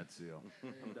 Offsides, done. Matt Seal.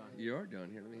 I'm done. You are done.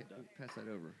 Here, let me pass that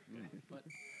over. What?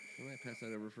 Let me pass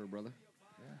that over for a brother.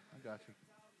 Yeah, I got you.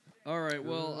 All right.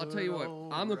 Well, I'll tell you what. Good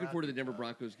I'm looking forward to the old Denver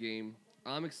Broncos game.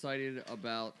 I'm excited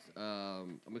about.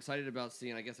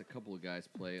 Seeing, I guess, a couple of guys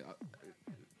play.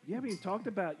 You haven't even talked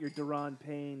about your Deron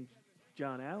Payne,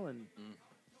 John Allen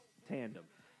tandem.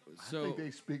 I So think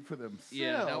they speak for themselves.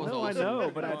 Yeah, that was No, I awesome.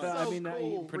 know, but I That was thought, so I mean,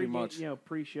 cool. Pretty much.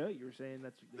 Pre-show, you were saying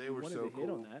They you were wanted so to hit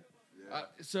on cool. that.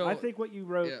 so I think what you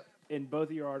wrote yeah. in both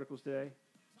of your articles today,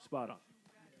 spot on.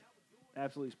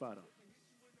 Absolutely spot on.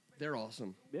 they're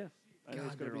awesome. Yeah, I think God,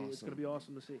 it's going they're to be it's going to be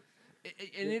awesome to see.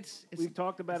 And it's We've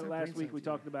talked about it's it our last brain week. We science,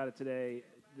 talked about it today.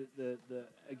 The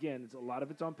again, it's a lot of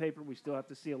it's on paper. We still have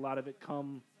to see a lot of it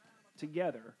come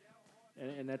together,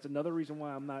 and that's another reason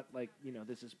why I'm not like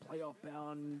this is playoff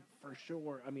bound for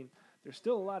sure. I mean, there's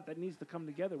still a lot that needs to come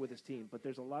together with this team, but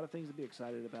there's a lot of things to be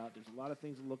excited about. There's a lot of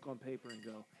things to look on paper and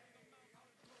go,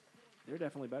 they're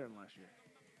definitely better than last year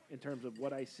in terms of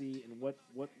what I see and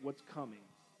what's coming.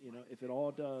 If it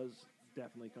all does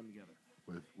definitely come together.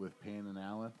 With Payne and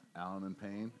Allen and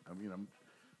Payne. I mean,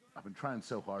 I've been trying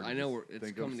so hard. I to know just it's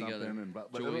think coming of together. something,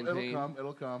 but Joey and Payne.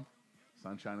 it'll come.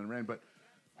 Sunshine and rain, but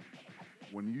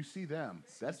when you see them,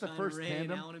 that's the Sunshine first and rain,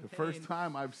 tandem. Allen and The first Payne.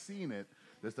 time I've seen it.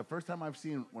 That's the first time I've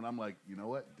seen when I'm like, you know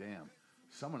what? Damn,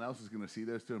 someone else is going to see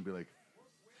those two and be like,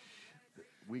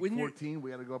 Week When you're- 14,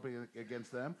 we got to go up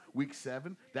against them. Week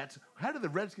 7, how did the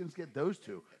Redskins get those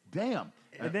two? Damn.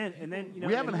 And then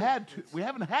we haven't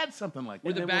had something like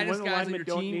We're that. the And then baddest when guys on linemen your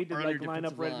don't team need to are on your line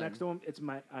up defensive right line. next to him. It's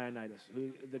my Ionitis.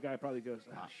 The guy probably goes,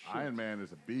 shit. Iron Man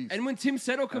is a beast. And when Tim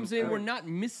Settle comes in, and- we're not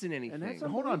missing anything. that's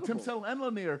Hold on, Tim Unbelievable. Settle and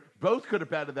Lanier both could have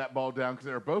batted that ball down because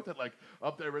they were both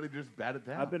up there ready to just bat it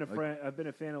down. I've been a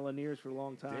Like, fan of Lanier's for a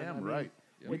long time. Damn I mean, right.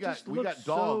 it We just got looks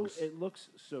dogs. It looks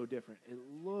so different. It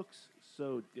looks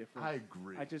so different. I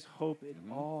agree. I just hope it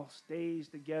all stays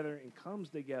together and comes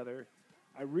together.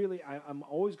 I'm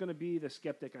always going to be the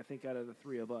skeptic. I think out of the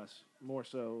three of us, more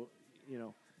so,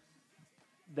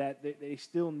 that they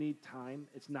still need time.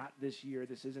 It's not this year.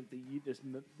 This isn't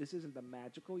this isn't the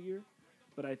magical year,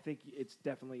 but I think it's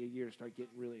definitely a year to start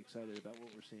getting really excited about what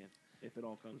we're seeing if it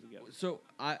all comes together. So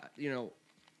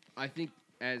I think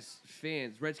as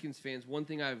fans, Redskins fans, one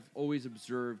thing I've always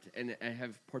observed and I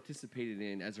have participated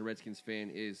in as a Redskins fan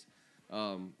is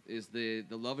the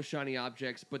love of shiny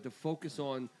objects, but the focus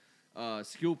on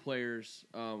skill players.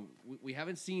 We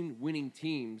haven't seen winning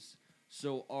teams,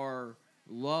 so our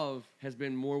love has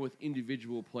been more with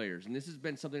individual players, and this has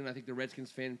been something that I think the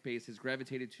Redskins fan base has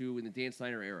gravitated to in the Dan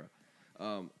Snyder era.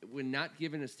 When not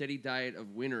given a steady diet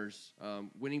of winners,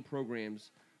 winning programs,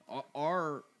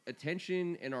 our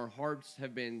attention and our hearts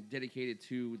have been dedicated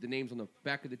to the names on the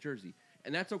back of the jersey.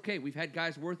 And that's okay. We've had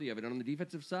guys worthy of it. And on the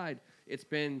defensive side, it's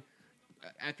been,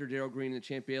 after Darryl Green and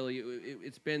Champ Bailey,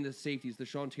 it's been the safeties, the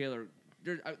Sean Taylor.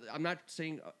 I'm not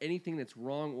saying anything that's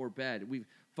wrong or bad. We've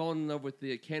fallen in love with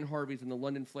the Ken Harveys and the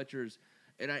London Fletchers.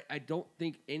 And I don't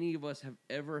think any of us have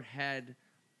ever had,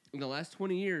 in the last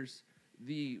 20 years,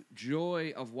 the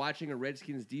joy of watching a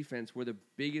Redskins defense where the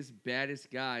biggest, baddest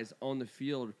guys on the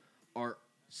field are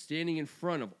standing in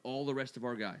front of all the rest of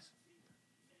our guys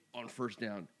on first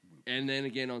down, and then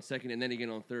again on second, and then again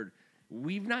on third.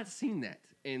 We've not seen that,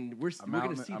 and we're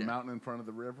going to see that. A mountain in front of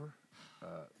the river.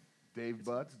 Dave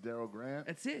Butts, Darryl Grant.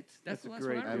 That's it. That's a the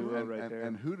great last one. duo right there.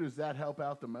 And who does that help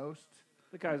out the most?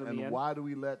 The guys on the And end. why do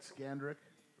we let Skandrick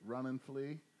run and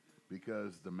flee?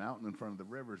 Because the mountain in front of the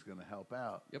river is going to help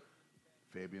out. Yep.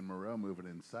 Fabian Moreau moving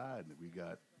inside. We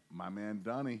got my man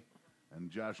Dunny and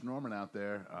Josh Norman out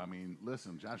there. I mean,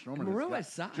 listen, Josh Norman has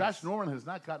size. Josh Norman has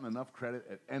not gotten enough credit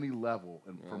at any level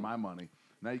for my money.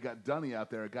 Now you got Dunny out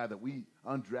there, a guy that we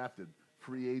undrafted,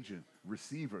 free agent,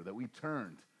 receiver, that we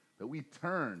turned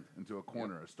into a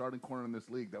corner, a starting corner in this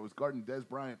league that was guarding Des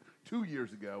Bryant 2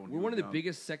 years ago. When We're one of the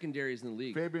biggest secondaries in the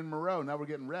league. Fabian Moreau, now we're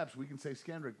getting reps. We can say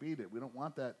Skandrick beat it. We don't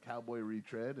want that cowboy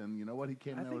retread. And you know what? He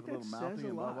came in there with a little mouthy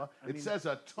and blah, blah. It says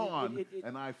a ton,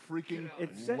 and I freaking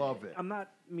love it. I'm not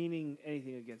meaning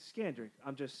anything against Skandrick.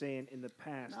 I'm just saying in the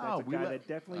past, No, that's a guy that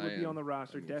definitely would be on the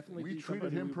roster. Definitely we be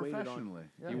treated somebody him we waited on. professionally.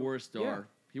 Yeah. He wore a star. Yeah.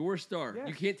 He wore a star. Yes.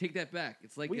 You can't take that back.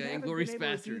 It's like We haven't Inglourious been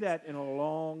able to do Bastards. that in a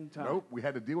long time. Nope, we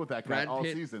had to deal with that guy Brad all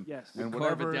Pitt. season. Yes. And Carve a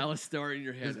whatever Dallas star in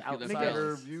your head. his if you're the outsider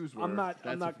Falcons. views were. I'm not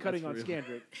That's cutting on real.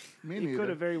 Skandrick. Me He neither. could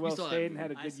have very well saw stayed that and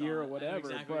had a I good saw year or it. I know whatever.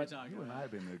 exactly what But you're talking You and about. I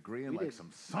have been agreeing We like did. some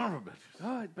son of a bitches.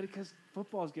 God, but because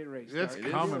football's getting ready to It's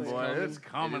start. coming, Really boy. is. It's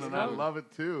coming, is and I coming. love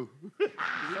it too.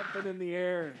 Something in the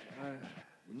air.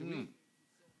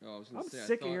 Oh, I was gonna I'm say, I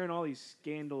sick of thought- hearing all these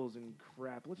scandals and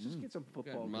crap. Let's just get some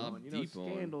football Mobb going. You know, Deep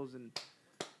on. scandals and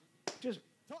just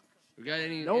We got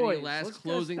any Noise. last Let's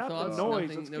closing stop the thoughts? noise.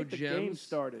 Nothing, Let's no get the gems. game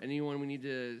started. Anyone we need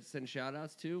to send shout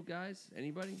outs to, guys?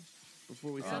 Anybody?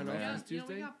 Before we sign off man. this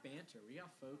Tuesday? we got banter. We got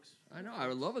folks. I know. I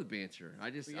would love the banter.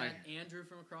 We got Andrew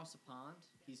from across the pond.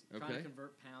 He's trying Okay. to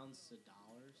convert pounds to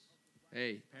dollars.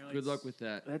 Hey, Apparently good luck it's- with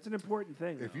that. that's an important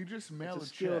thing. If though. you just mail it's a a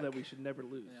skill check that we should never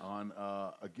lose. Yeah. on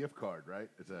a gift card, right?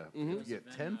 It's a Mhm. you get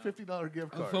 10 $50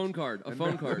 gift A cards. phone card. A and phone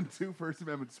then card. 2 First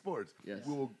Amendment sports. Yes.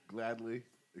 We will gladly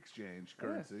exchange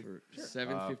currency. For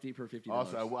 $7.50 per $50.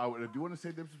 Also, I do want to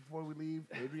say this before we leave.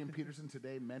 Adrian Peterson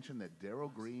today mentioned that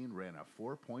Darryl Green ran a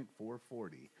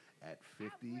 4.440 at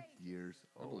 50 years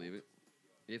I old. believe it.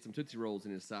 He had some Tootsie Rolls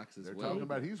in his socks as They're well. talking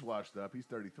about he's washed up. He's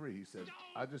 33. He said,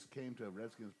 I just came to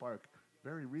Redskins Park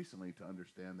very recently to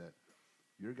understand that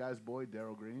your guy's boy,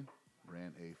 Darryl Green,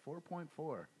 ran a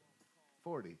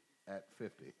 4.440 at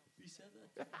 50.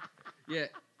 Yeah,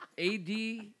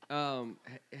 AD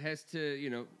has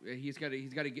to, he's got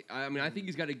to get. I mean, I think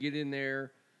he's got to get in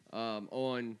there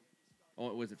on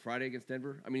was it Friday against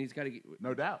Denver? I mean, he's got to get.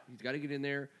 No doubt. He's got to get in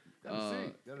there.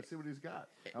 Got to see what he's got.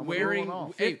 I'm Wearing rolling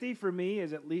off. 50 for me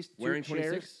is at least Wearing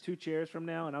 26? two chairs from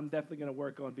now, and I'm definitely going to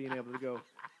work on being able to go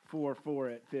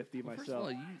 4-4 at 50 Well, first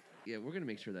myself. of all, we're gonna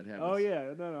make sure that happens. Oh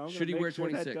yeah, no. I'm Should he gonna make wear sure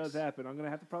 26? That does happen. I'm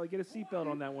gonna have to probably get a seatbelt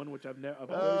on that one, which I've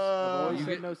always You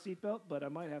said get- no seatbelt, but I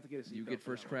might have to get a seatbelt. You get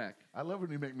first for that crack. I love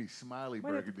when you make me smiley,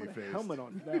 one. Might have to burgundy put a face. helmet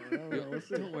on for that one. I don't know. We'll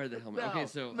see. Don't wear the helmet. No, Okay,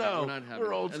 so no, we're not having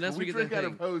we're it. old Unless school. we We get drink the out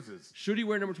thing. of hoses. Should he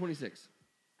wear number 26?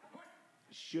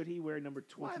 Should he wear number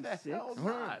Why 26? the hell Hold on,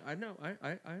 not? I know.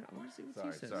 I want to see what Sorry,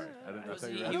 he says. sorry. I didn't know. I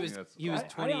thought you He were was- asking us. he was I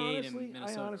 28 in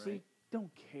Minnesota, I honestly right?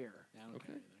 don't care. Yeah, I don't Okay.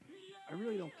 care either. I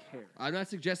really don't care. I'm not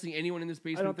suggesting anyone in this I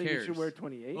basement don't think cares. you should wear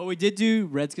 28. Well, we did do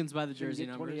Redskins by the Should we jersey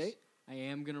get numbers. 28? I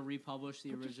am going to republish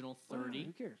the original 30.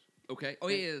 Who cares? Okay. Oh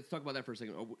yeah, let's talk about that for a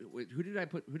second. Oh, wait, who did I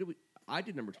put? Who did we? I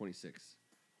did number 26.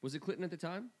 Was it Clinton at the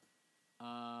time?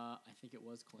 I think it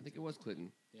was I Clinton. think it was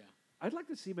Clinton. Yeah. I'd like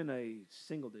to see him in a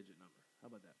single-digit number. How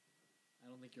about that? I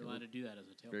don't think you're allowed to do that as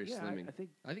a tailback. Very Yeah, slimming. I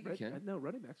think you can. No,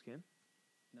 running backs can.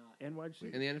 Not. And wide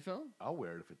receivers. In the NFL? I'll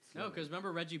wear it if it's. No, because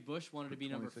remember Reggie Bush wanted to be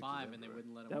number 26 is 5, and they over.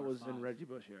 wouldn't let him That wear was 5. in Reggie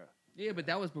Bush era. Yeah, but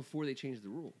that was before they changed the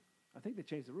rule. I think they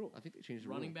changed the rule. I think they changed the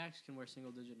Running rule. backs can wear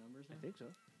single-digit numbers now? I think so.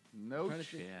 No Trying to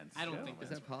think. chance. I don't No, think Is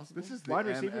that's that possible? This is the Wide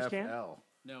receivers can? NFL.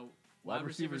 No. Wide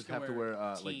receivers can have to wear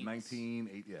like teams. 19,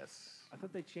 8, yes. I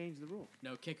thought they changed the rule.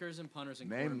 No, kickers and punters and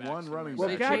Name quarterbacks one can running wear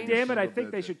Well, They God changed damn it, I single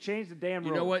think they digit. should change the damn You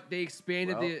rule. know what? They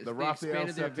expanded Well, the Raphael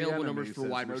available numbers for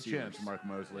wide Septienemy receivers. says no chance, Mark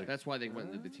Mosley. That's why they went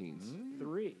into the teens.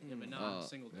 3. agree. Yeah, but not in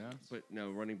single digits. But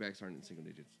no, running backs aren't in single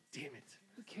digits. Damn it.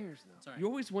 Who cares, though? Sorry. You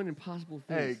always want impossible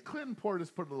Hey, things. Clinton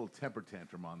Portis put a little temper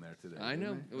tantrum on there today. I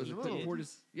know. didn't he? It was a little. little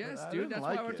Portis. Yes, I dude. didn't That's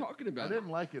like why we're it. talking about I it. didn't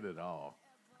like it at all.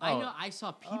 I know. I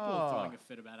saw people throwing a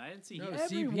fit about it. I didn't see No, him. CP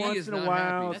Every once is in a not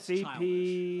while, happy. That's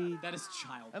CP. That is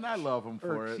childish. And I love him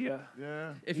for Irks it. ya.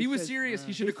 Yeah. If He he was says- serious, he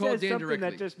He should have said called Dan something directly.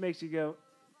 that just makes you go,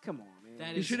 come on, man.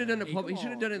 That He is should have done a a public. He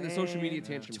should have done it in the social man. media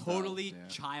tantrum style. totally Yeah.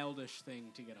 childish thing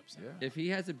to get upset. Yeah. about. If he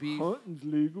has a beef, Hunting's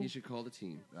legal. he should call the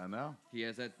team. I know. He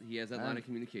has that. He has that line And- of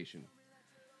communication.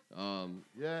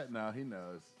 Yeah, no, he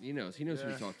knows. He knows. He knows who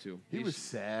Yeah. to talk to. He He's was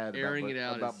sad airing about, it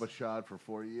out about as- Bashad for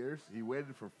 4 years. He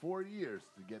waited for 4 years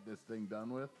to get this thing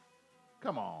done with.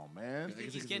 Come on, man. I guess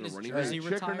He's he's getting a his running jersey back.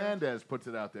 Chick retired. Hernandez puts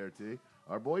it out there, T.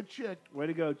 Our boy Chick Way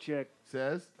to go, Chick.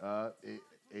 says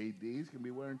AD's going to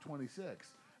be wearing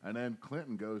 26. And then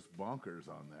Clinton goes bonkers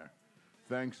on there.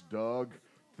 Thanks, Doug.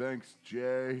 Thanks,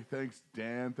 Jay. Thanks,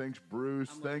 Dan. Thanks, Bruce.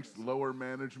 Thanks, lower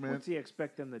management. What's he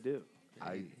expect them to do?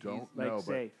 I don't Like know,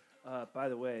 say, by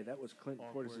the way, that was Clinton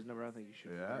Portis' number. I think you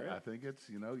should. but wear yeah, I it. think it's,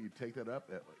 you take that up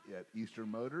at Eastern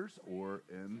Motors or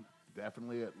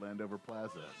definitely at Landover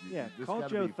Plaza. You Yeah, just call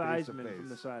gotta Joe be face to Theismann from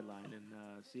the face. sideline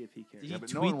and see if he cares. Did Yeah, he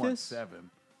but no one tweet wants this?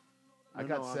 7. I No,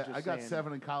 got no, I'm se- just I got saying.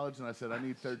 7 in college, and I said I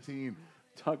need 13.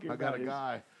 Talking I got about a his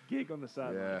guy. gig on the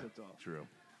sidelines. Yeah, That's all. true.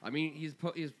 I mean, he's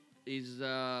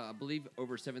I believe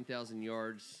over 7,000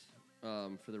 yards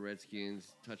for the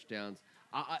Redskins, touchdowns.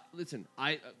 Listen,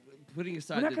 putting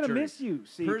aside We're not the going to jersey, miss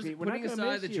you, CP. We're not putting going to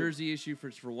aside miss the you. jersey issue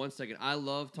for 1 second, I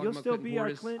love talking You'll about still Clinton be our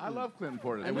Portis. Clinton. I love Clinton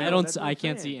Portis. I We know, don't- that's what I I'm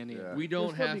can't saying. see any of Yeah. it. We You'll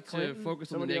don't still be have to Clinton.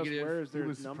 focus on the Somebody else negative. wears He their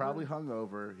was number. probably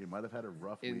hungover. He might have had a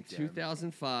rough In weekend.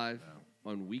 2005,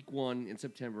 on week 1 in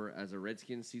September, as a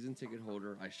Redskins season ticket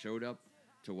holder, I showed up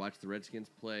to watch the Redskins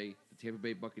play the Tampa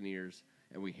Bay Buccaneers,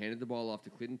 and we handed the ball off to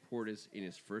Clinton Portis in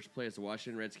his first play as a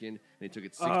Washington Redskin, and he took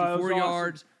it Oh, that 64 was awesome.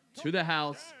 yards to the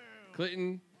house.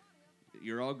 Clinton,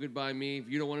 you're all good by me. If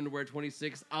you don't want him to wear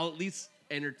 26, I'll at least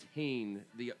entertain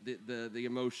the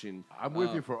emotion. I'm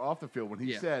with you for off the field when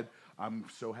he yeah. said, "I'm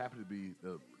so happy to be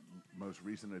the most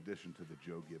recent addition to the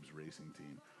Joe Gibbs racing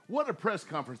team." What a press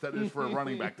conference that is for a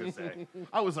running back to say.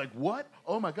 I was like, "What?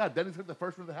 Oh my God!" Then he took the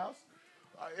first one to the house.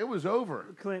 It was over.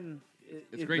 Clinton.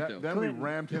 It's great, though. Then Clinton- we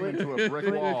rammed him into a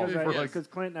brick wall. for like, Because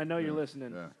Clinton, I know you're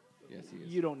listening. yeah. Yes, he is.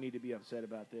 You don't need to be upset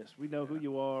about this. We know who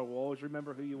you are. We'll always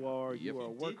remember who you are. Yep. You are a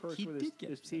workhorse he for did get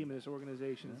this upset team and this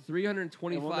organization. And we'll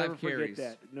 325 never carries.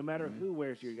 forget that. No matter who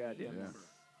wears your goddamn Yeah. number.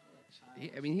 He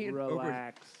had over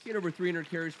Relax. 300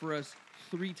 carries for us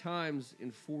 3 times in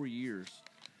 4 years.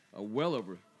 Well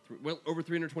over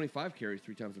 325 carries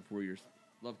 3 times in 4 years.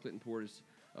 Love Clinton Portis.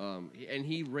 And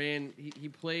he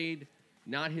played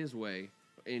not his way.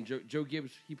 And Joe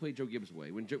Gibbs, he played Joe Gibbs'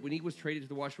 way. When he was traded to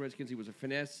the Washington Redskins, he was a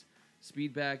finesse,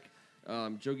 speed back.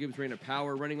 Joe Gibbs ran a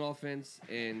power running offense,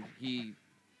 and he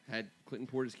had Clinton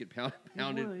Portis get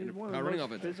pounded in a power running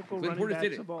offense. Physical Clinton running Portis did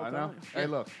backs it. of all I know. time. Hey,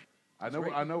 look. I know.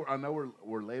 great. I know.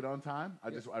 We're late on time.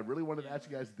 I really wanted to ask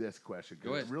you guys this question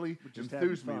Go because it ahead. really just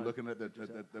enthused me having fun. looking at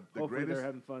the Hopefully greatest. they're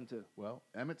having fun too. Well,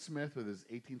 Emmitt Smith with his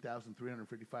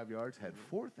 18,355 yards had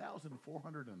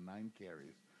 4,409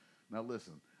 carries. Now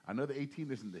listen, I know the 18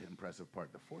 isn't the impressive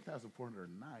part. The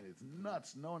 4,409 is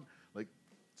nuts. No one like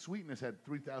Sweetness had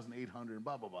 3,800 and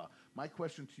blah blah blah. My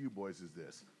question to you boys is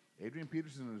this: Adrian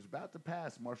Peterson is about to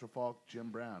pass Marshall Faulk, Jim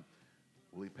Brown.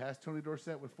 Will he pass Tony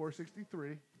Dorsett with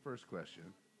 463? First question.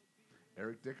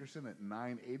 Eric Dickerson at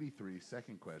 983.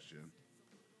 Second question.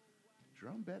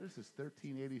 Jerome Bettis is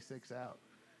 1386 out.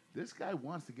 This guy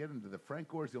wants to get into the Frank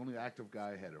Gore's the only active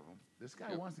guy ahead of him. This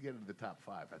guy wants to get into the top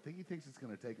 5. I think he thinks it's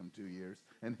going to take him 2 years.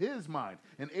 In his mind,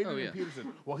 and Adrian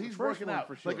Peterson, well, he's first working one out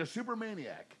for sure. like a super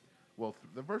maniac. Well,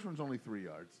 the first one's only 3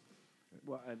 yards.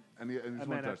 Well, And he's I one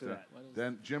meant after touchdown. that. What is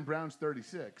Then Jim Brown's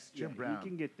 36. Jim yeah, Brown. he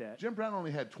can get that. Jim Brown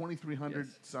only had 2,300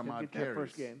 Yes. some He'll odd get that carries.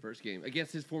 first game. First game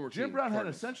against his former Jim team. Brown had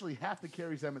Cardinals. essentially half the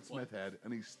carries Emmitt Smith had,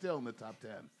 and he's still in the top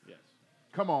 10. Yes.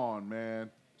 Come on, man.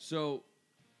 So,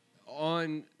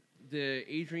 on the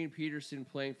Adrian Peterson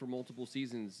playing for multiple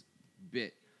seasons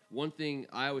bit, one thing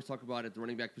I always talk about at the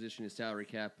running back position is salary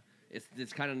cap.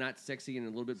 It's kind of not sexy and a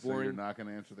little bit So you're boring. not going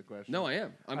to answer the question? No, I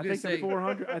am. I'm I going to think say. the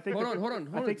 400. I think Hold the, on.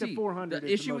 I think T. the 400. The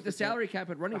is issue with the most salary cap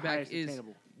at running the back highest is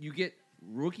attainable. you get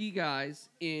rookie guys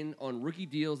in on rookie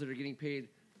deals that are getting paid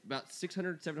about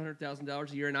 $600,000,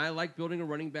 $700,000 a year, and I like building a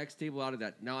running back stable out of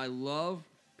that. Now I love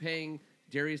paying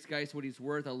Darius Geis what he's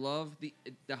worth. I love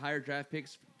the higher draft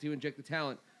picks to inject the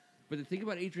talent. But the thing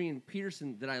about Adrian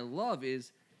Peterson that I love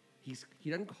is he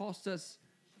doesn't cost us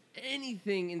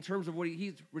anything in terms of what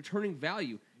he's returning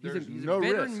value. He's There's a no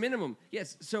veteran risk. minimum.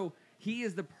 Yes, so he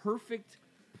is the perfect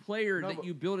player No, that but-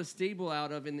 you build a stable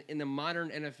out of in the modern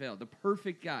NFL. The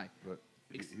perfect guy. But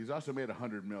he's also made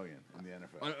 $100 million in the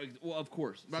NFL. Well, of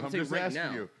course. But So I'm I'm saying just right asking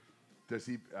now. you, does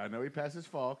he? I know he passes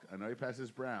Falk. I know he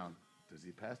passes Brown. Does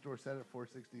he pass Dorsett at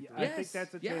 463? I think Yes,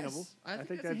 that's attainable. yes. I think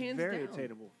that's that's hands very down.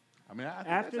 attainable. I mean, I think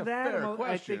After that's a that, fair I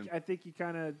question. think you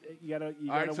kind of you gotta All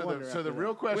right, wonder. so the after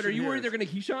real that. question Wait, are you here worried is they're going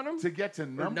to quiche on him? to get to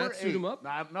number not suit 8. him up?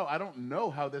 No, I don't know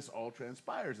how this all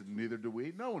transpires, and neither do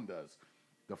we. No one does.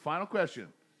 The final question: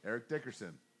 Eric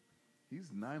Dickerson.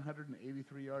 He's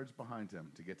 983 yards behind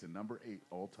him to get to number 8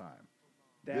 all time.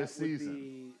 That This would season.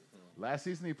 be- Last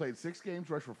season, he played 6 games,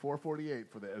 rushed for 448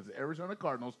 for the Arizona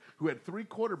Cardinals, who had 3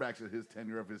 quarterbacks at his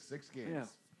tenure of his 6 games. Yeah.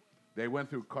 They went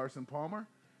through Carson Palmer,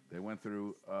 they went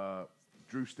through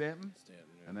Drew Stanton,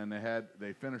 and then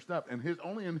they finished up. And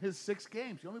only in his 6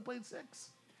 games, he only played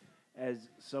 6. as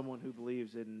someone who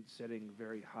believes in setting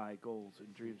very high goals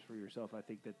and dreams for yourself, I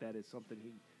think that is something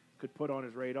he could put on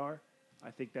his radar. I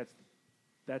think that's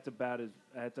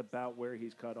about where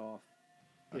he's cut off.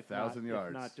 1,000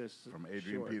 yards if not just from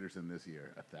Adrian short. Peterson this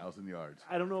year. 1,000 yards.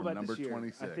 I don't know from about number this year.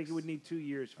 26. I think it would need 2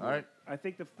 years for All right. it. I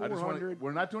think the I just wanna- 400.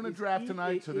 we're not doing a is- draft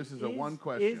tonight, so this is a one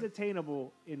question. Is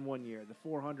attainable in 1 year. The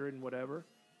 400 and whatever.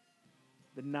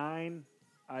 The 9,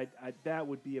 that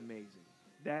would be amazing.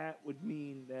 That would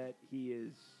mean that he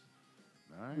is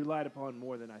All right. relied upon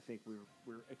more than I think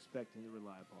we're expecting to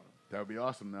rely upon him. That would be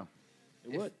awesome, though.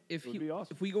 It would. If it would be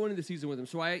awesome. If we go into the season with him,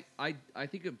 so I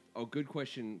think a good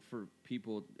question for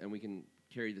people, and we can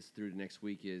carry this through to next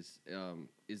week is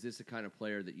this the kind of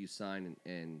player that you sign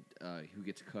and who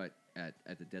gets cut at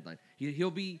the deadline?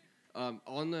 He'll be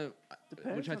on the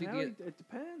Depends which I on think how it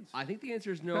depends. I think the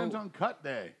answer is no. Depends on cut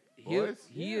day. He Boys.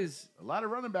 is. A lot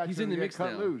of running backs He's are in the gonna mix get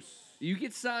cut now. loose. You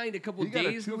get signed a couple He got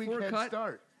a days 2-week before head cut.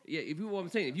 start. Yeah, I'm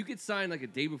saying if you get signed like a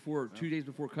day before, 2 days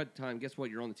before cut time, guess what?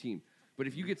 You're on the team. But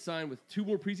if you get signed with 2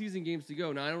 more preseason games to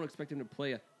go, now I don't expect him to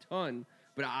play a ton,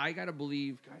 but I gotta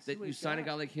believe Guys, see that what you he's sign a got.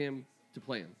 guy like him to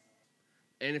play him.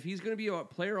 And if he's going to be a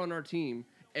player on our team,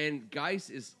 and Geis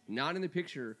is not in the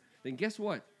picture, then guess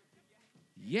what?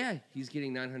 Yeah, he's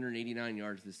getting 989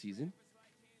 yards this season.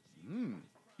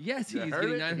 Yes, You he's heard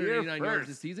getting it 989 here yards first.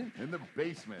 this season. In the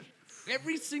basement.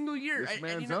 Every single year. This And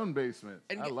man's you know, own basement.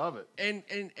 and I get- love it. And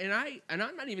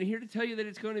I'm not even here to tell you that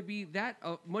it's going to be that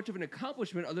much of an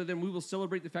accomplishment, other than we will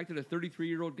celebrate the fact that a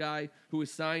 33-year-old guy who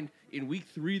was signed in week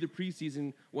 3 of the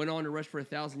preseason went on to rush for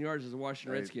 1,000 yards as a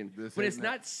Washington Hey, Redskin. this But ain't it's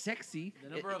no- not sexy. The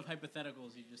number of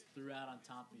hypotheticals you just threw out on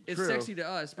top of each It's True. sexy to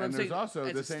us, but And I'm there's saying also, as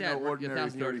a this ain't stat, no ordinary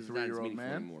 1,000 yards is not as 33-year-old meaningful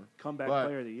man. anymore. Comeback But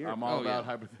player of the year. I'm all Oh, about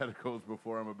yeah. hypotheticals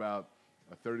before I'm about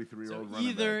a 33-year-old So running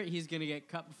either back. he's going to get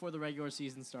cut before the regular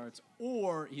season starts,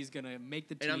 or he's going to make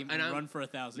the And I'm- team and and I'm- run for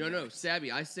 1,000 No, yards.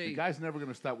 Sabby, I The say guy's never going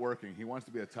to stop working. He wants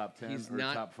to be a top 10 He's or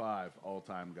not- top 5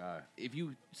 all-time guy. if you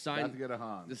Got to sign get a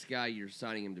Hans. this guy, you're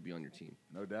signing him to be on your team.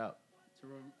 No doubt. To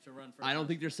run for I don't 1,000.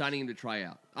 think they're signing him to try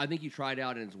out. I think he tried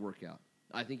out and it's worked out.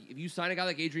 I think if you sign a guy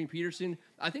like Adrian Peterson,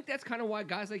 I think that's kind of why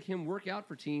guys like him work out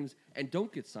for teams and don't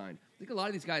get signed. I think a lot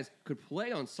of these guys could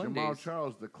play on Sundays. Jamal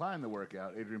Charles declined the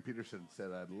workout. Adrian Peterson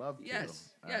said, I'd love to.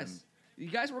 Yes, And yes. You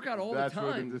guys work out all the that's where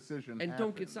the time decision and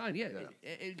don't get happened. signed.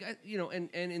 Yeah,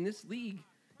 and in this league,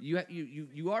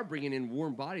 you are bringing in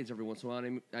warm bodies every once in a while.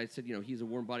 And I said, he's a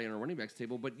warm body on our running backs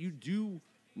table, but you do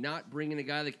not bring in a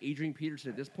guy like Adrian Peterson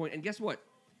at this point. And guess what?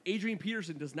 Adrian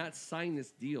Peterson does not sign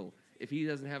this deal if he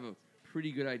doesn't have a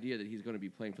pretty good idea that he's going to be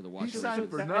playing for the Washington signed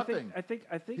Redskins. for I nothing. think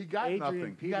He got Adrian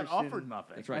nothing. He got Peterson- offered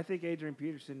nothing. That's right. I think Adrian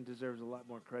Peterson deserves a lot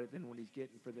more credit than what he's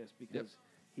getting for this because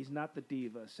he's not the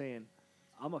diva saying,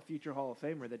 "I'm a future Hall of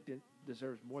Famer that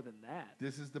deserves more than that."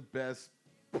 This is the best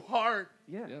part.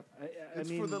 Yeah, Yep. I It's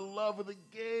mean, for the love of the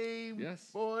game,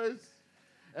 Yes. boys.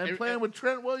 And And- playing with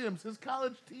Trent Williams, his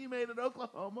college teammate at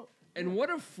Oklahoma. And what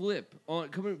a flip on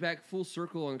coming back full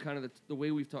circle on kind of the way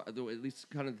we've talked, at least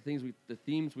kind of the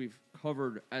themes we've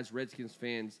covered as Redskins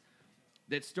fans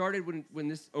that started when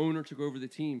this owner took over the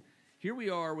team. Here we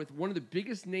are with one of the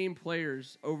biggest name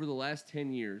players over the last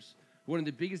 10 years, one of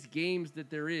the biggest games that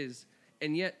there is,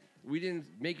 and yet we didn't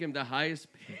make him the highest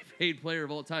paid player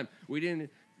of all time. We didn't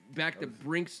back the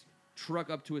Brink's truck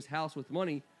up to his house with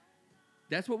money.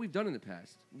 That's what we've done in the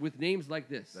past with names like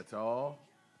this. That's all,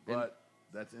 but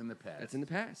that's in the past. That's in the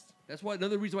past. That's why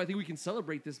another reason why I think we can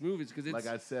celebrate this move is because it's Like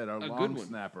I said, our a good long one.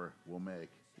 snapper will make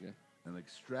Yeah. an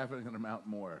extravagant amount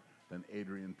more than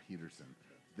Adrian Peterson.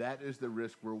 That is the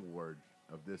risk reward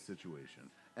of this situation.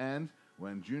 And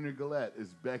when Junior Gillette is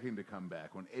begging to come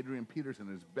back, when Adrian Peterson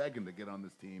is begging to get on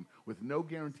this team with no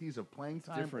guarantees of playing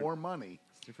time different. or money,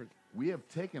 It's different. we have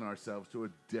taken ourselves to a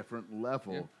different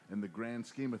level in the grand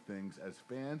scheme of things as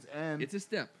fans and It's a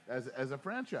step. as a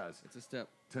franchise. It's a step.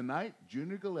 Tonight,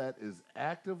 Junior Gillette is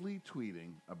actively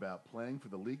tweeting about playing for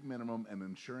the league minimum and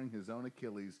insuring his own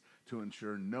Achilles to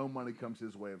ensure no money comes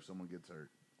his way if someone gets hurt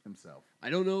himself.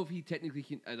 I don't know if he technically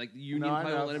can. Like the union No, I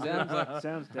probably know. won't let him do it, but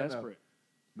Sounds desperate.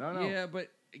 No. yeah, but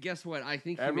guess what? I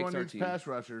think he Everyone makes our needs team. pass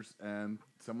rushers, and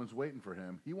someone's waiting for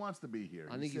him. He wants to be here.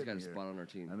 I think he's got a sitting spot here. on our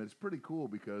team. And it's pretty cool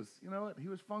because, you know what? He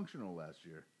was functional last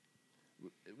year.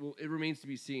 Well, it remains to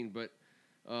be seen, but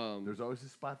There's always a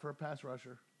spot for a pass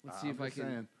rusher. Let's see I'm if I just can-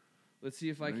 saying. let's see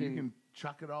if I You know, you can. can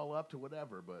chuck it all up to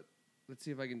whatever, but Let's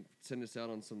see if I can send us out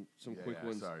on some quick yeah,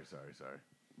 ones. Sorry.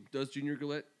 Does Junior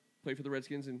Gillette play for the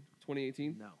Redskins in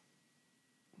 2018? No.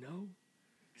 No.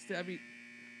 Stabby.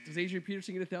 Does Adrian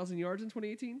Peterson get 1,000 yards in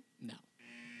 2018? No.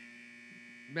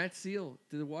 Matt Seal.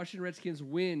 Did the Washington Redskins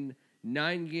win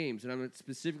 9 games? And I'm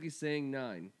specifically saying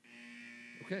 9.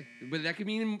 Okay. But that could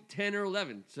mean 10 or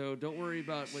 11. So don't worry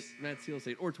about what Matt Seal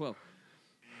said. Or 12.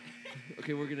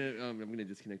 Okay, we're going to... I'm going to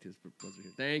disconnect his buzzer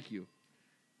here. Thank you.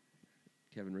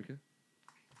 Kevin Ricca.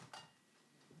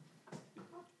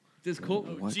 Does Colt...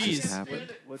 What jeez. just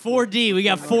happened? 4D. We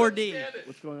got 4D.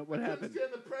 What's going on? What happened?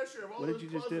 Stand the pressure of all What did those you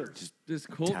just do? buzzers. Does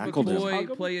Colt Tackled him. McCoy Hug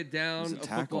him? play it down It was a of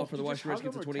football tackle. for the Did you just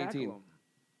Washington hug Redskins in him or tackle 2018? him?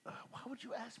 Why would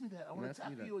you ask me that? I want ask to you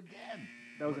tackle that. you again.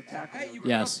 That was a tackle. Hey, you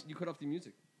Yes. you cut off the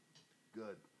music.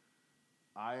 Good.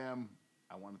 I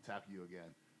want to tackle you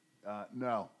again.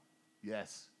 No.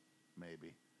 Yes.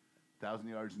 Maybe. 1,000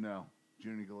 yards, no.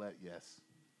 Junior Gillette, yes.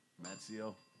 Matt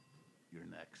Seal, you're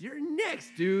next. You're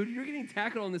next, dude. You're getting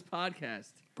tackled on this podcast.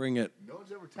 Bring it. No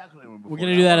one's ever tackled anyone before. We're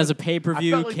gonna do that as a I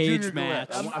pay-per-view felt like cage Junior match.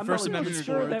 Gillette. I'm First not Amendment even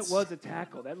sure Sports. that was a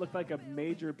tackle. That looked like a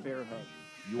major bear hug.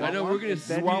 You I want know one? we're gonna You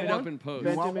speed want it up one? in post. You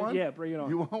want Benjamin, one? yeah, bring it on.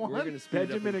 You want one? We're gonna speed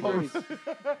it up Benjamin in post.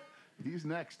 agrees. He's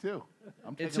next, too.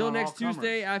 I'm taking Until on next all comers.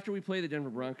 Tuesday, after we play the Denver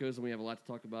Broncos, and we have a lot to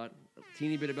talk about. A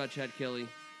teeny bit about Chad Kelly,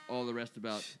 all the rest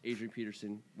about Adrian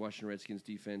Peterson, Washington Redskins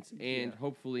defense, and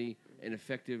hopefully an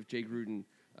effective Jay Gruden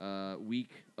week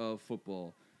of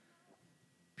football.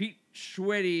 Pete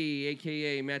Schweddy,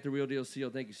 a.k.a. Matt the Real Deal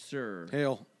Seal, thank you, sir.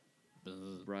 Hail.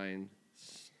 Brian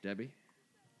Stebby,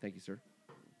 thank you, sir.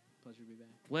 Pleasure to be back.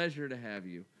 Pleasure to have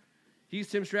you. He's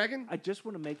Tim Strachan. I just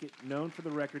want to make it known for the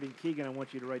record, and Keegan, I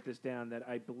want you to write this down, that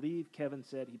I believe Kevin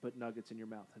said he put nuggets in your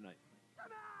mouth tonight.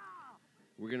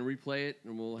 We're going to replay it,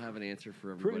 and we'll have an answer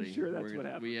for everybody. Pretty sure that's We're what gonna-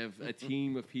 happened. We have a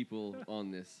team of people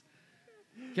on this.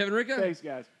 Kevin Ricca, Thanks,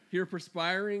 guys. here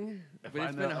perspiring, If but I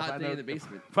it's know- been a if I hot day know- in the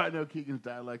basement. If I know Keegan's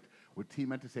dialect, what he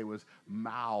meant to say was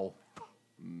Mao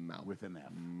Mouth. with an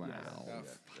F. Mouth.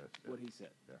 Yes. What he said.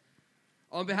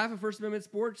 On behalf of First Amendment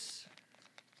Sports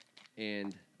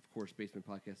and, of course, Basement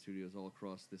Podcast Studios all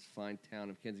across this fine town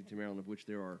of Kensington, Maryland, of which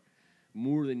there are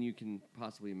more than you can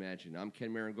possibly imagine. I'm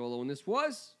Ken Marangolo, and this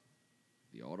was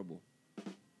The Audible.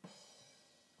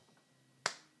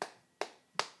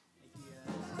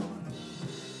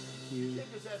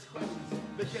 Can't just ask questions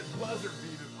that get buzzer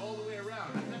beaten all the way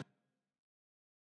around.